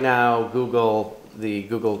right now, the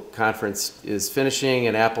Google conference is finishing,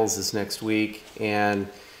 and Apple's is next week, and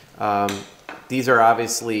these are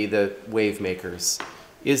obviously the wave makers.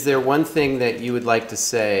 Is there one thing that you would like to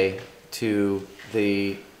say to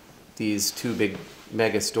these 2 big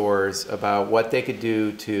mega stores about what they could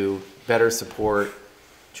do to better support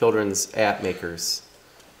children's app makers?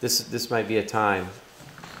 This might be a time.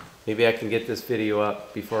 Maybe I can get this video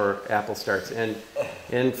up before Apple starts. And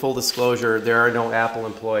in full disclosure, there are no Apple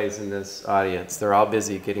employees in this audience. They're all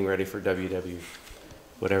busy getting ready for WW,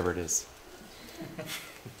 whatever it is.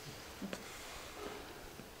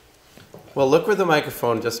 Well, look where the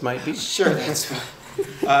microphone just might be. Sure, that's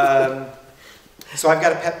fine. So I've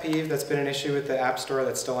got a pet peeve that's been an issue with the App Store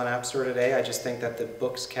that's still an App Store today. I just think that the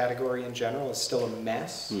books category in general is still a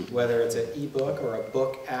mess, whether it's an ebook or a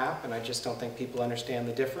book app, and I just don't think people understand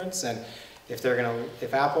the difference. And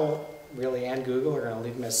if Apple really and Google are gonna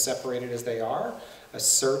leave them as separated as they are, a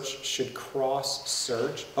search should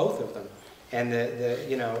cross-search both of them. And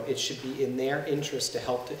it should be in their interest to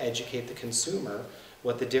help to educate the consumer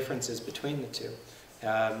what the difference is between the two.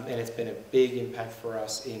 And it's been a big impact for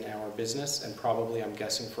us in our business, and probably, I'm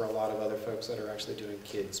guessing, for a lot of other folks that are actually doing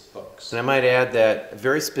kids' books. And I might add that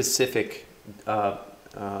very specific,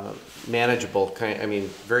 manageable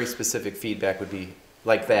very specific feedback would be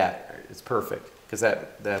like that. It's perfect, because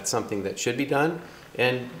that's something that should be done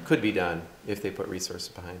and could be done if they put resources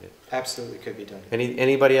behind it. Absolutely could be done.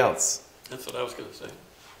 Anybody else? That's what I was going to say.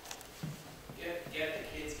 Get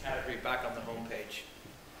the kids category back on the homepage.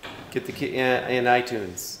 Get the kid in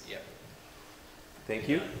iTunes. Yep. Thank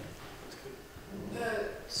you.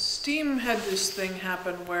 Steam had this thing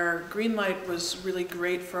happen where Greenlight was really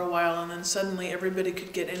great for a while, and then suddenly everybody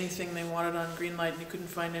could get anything they wanted on Greenlight, and you couldn't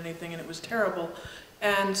find anything, and it was terrible.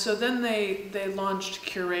 And so then they launched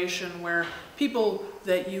curation, where people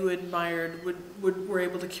that you admired were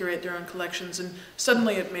able to curate their own collections, and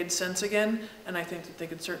suddenly it made sense again, and I think that they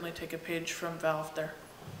could certainly take a page from Valve there.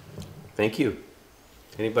 Thank you.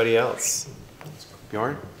 Anybody else?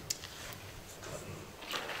 Bjørn?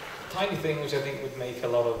 Tiny thing which I think would make a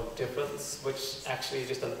lot of difference, which actually is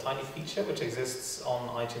just a tiny feature which exists on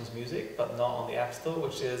iTunes Music but not on the App Store,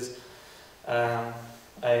 which is an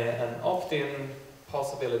opt-in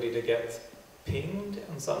possibility to get pinged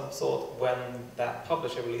in some sort when that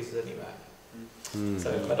publisher releases a new app. So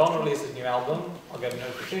if Madonna releases a new album, I'll get a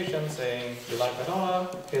notification saying, you like Madonna,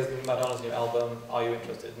 here's Madonna's new album, are you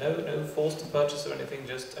interested? No force to purchase or anything,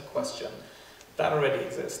 just a question. That already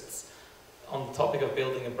exists. On the topic of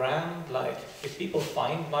building a brand, like if people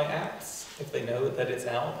find my apps, if they know that it's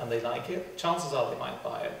out and they like it, chances are they might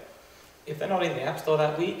buy it. If they're not in the App Store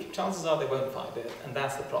that week, chances are they won't find it, and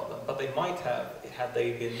that's the problem. But they might have, had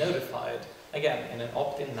they been notified, again, in an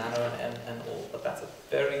opt-in manner and all, but that's a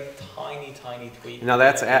very tiny, tiny tweak. Now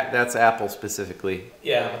that's Apple specifically.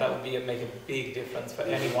 Yeah, but that would make a big difference for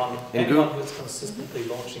anyone who's consistently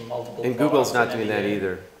launching multiple And products Google's not in doing any that year.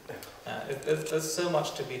 either. There's so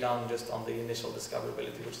much to be done just on the initial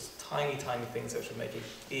discoverability, which is tiny, tiny things that should make a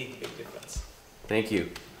big, big difference. Thank you.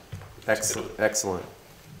 Excellent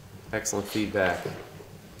feedback.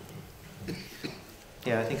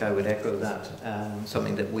 Yeah, I think I would echo that.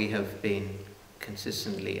 Something that we have been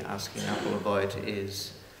consistently asking Apple about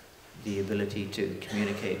is the ability to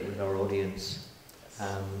communicate with our audience.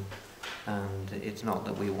 And it's not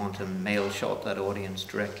that we want to mail shot that audience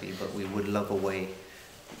directly, but we would love a way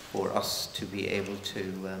for us to be able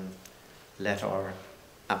to let our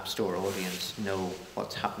App Store audience know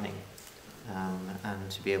what's happening and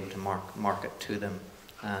to be able to market to them.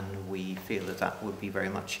 And we feel that that would be very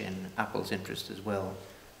much in Apple's interest as well,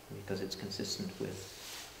 because it's consistent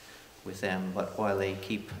with them. But while they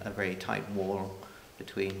keep a very tight wall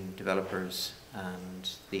between developers and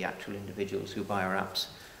the actual individuals who buy our apps,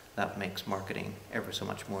 that makes marketing ever so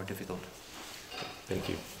much more difficult. Thank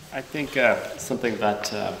you. I think something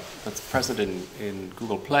that's present in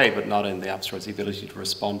Google Play but not in the App Store is the ability to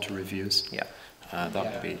respond to reviews. Yeah.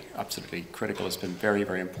 That would be absolutely critical. It's been very,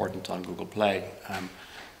 very important on Google Play.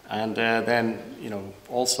 And then,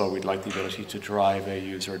 also we'd like the ability to drive a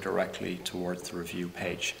user directly towards the review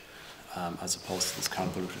page as opposed to this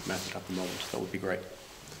convoluted method at the moment. That would be great.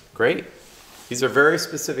 Great. These are very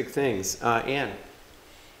specific things. Anne?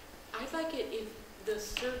 I'd like it if the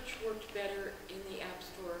search worked better in the App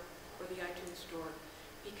Store or the iTunes Store,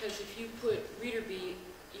 because if you put ReaderBee,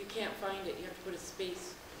 you can't find it. You have to put a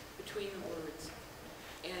space between the words.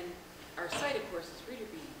 And our site, of course, is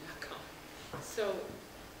readerbee.com. So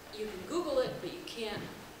you can Google it, but you can't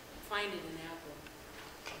find it in Apple.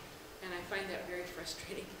 And I find that very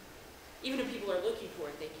frustrating. Even if people are looking for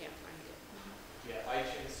it, they can't find it. Yeah,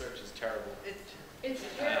 iTunes search is terrible. It's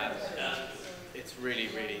terrible. It's really,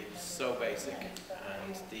 really so basic,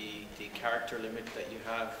 and the character limit that you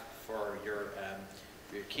have for your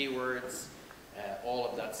keywords, all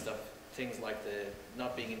of that stuff, things like the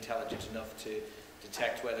not being intelligent enough to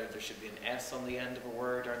detect whether there should be an S on the end of a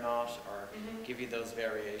word or not, or give you those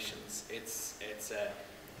variations. It's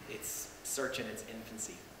search in its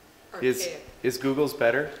infancy. Is Google's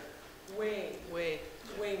better? Way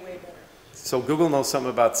better. So Google knows something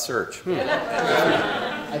about search.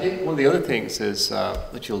 I think one of the other things is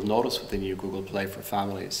that you'll notice with the new Google Play for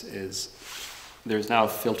Families is there's now a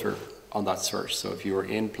filter on that search. So if you are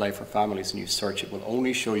in Play for Families and you search, it will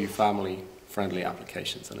only show you family-friendly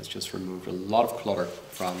applications, and it's just removed a lot of clutter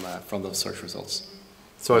from those search results.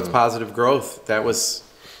 So it's positive growth. That was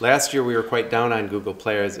last year. We were quite down on Google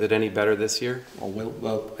Play. Is it any better this year?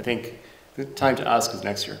 Well, I think the time to ask is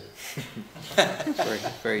next year.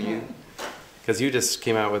 Very new. Because you just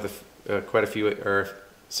came out with quite a few, or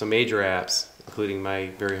some major apps, including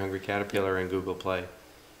My Very Hungry Caterpillar and Google Play.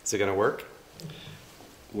 Is it going to work?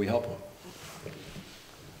 We hope.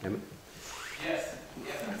 Yes,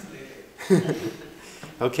 absolutely.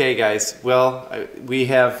 Okay, guys. Well, we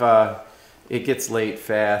have, it gets late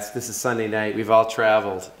fast. This is Sunday night. We've all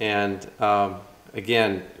traveled. And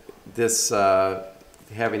again,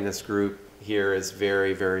 having this group here is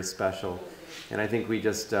very, very special. And I think we're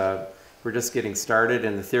just getting started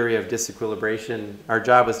in the theory of disequilibration. Our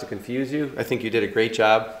job was to confuse you. I think you did a great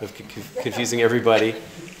job of confusing everybody.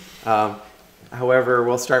 However,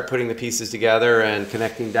 we'll start putting the pieces together and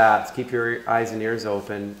connecting dots. Keep your eyes and ears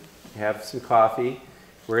open. Have some coffee.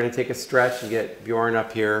 We're going to take a stretch and get Bjørn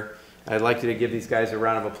up here. I'd like you to give these guys a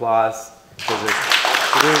round of applause because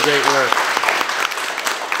they're doing great work.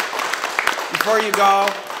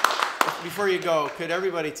 Before you go, could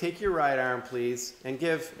everybody take your right arm, please, and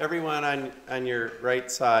give everyone on your right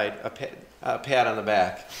side a pat on the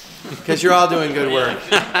back, because you're all doing good work.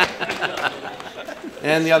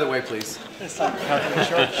 And the other way, please.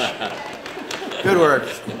 Good work.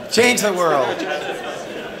 Change the world.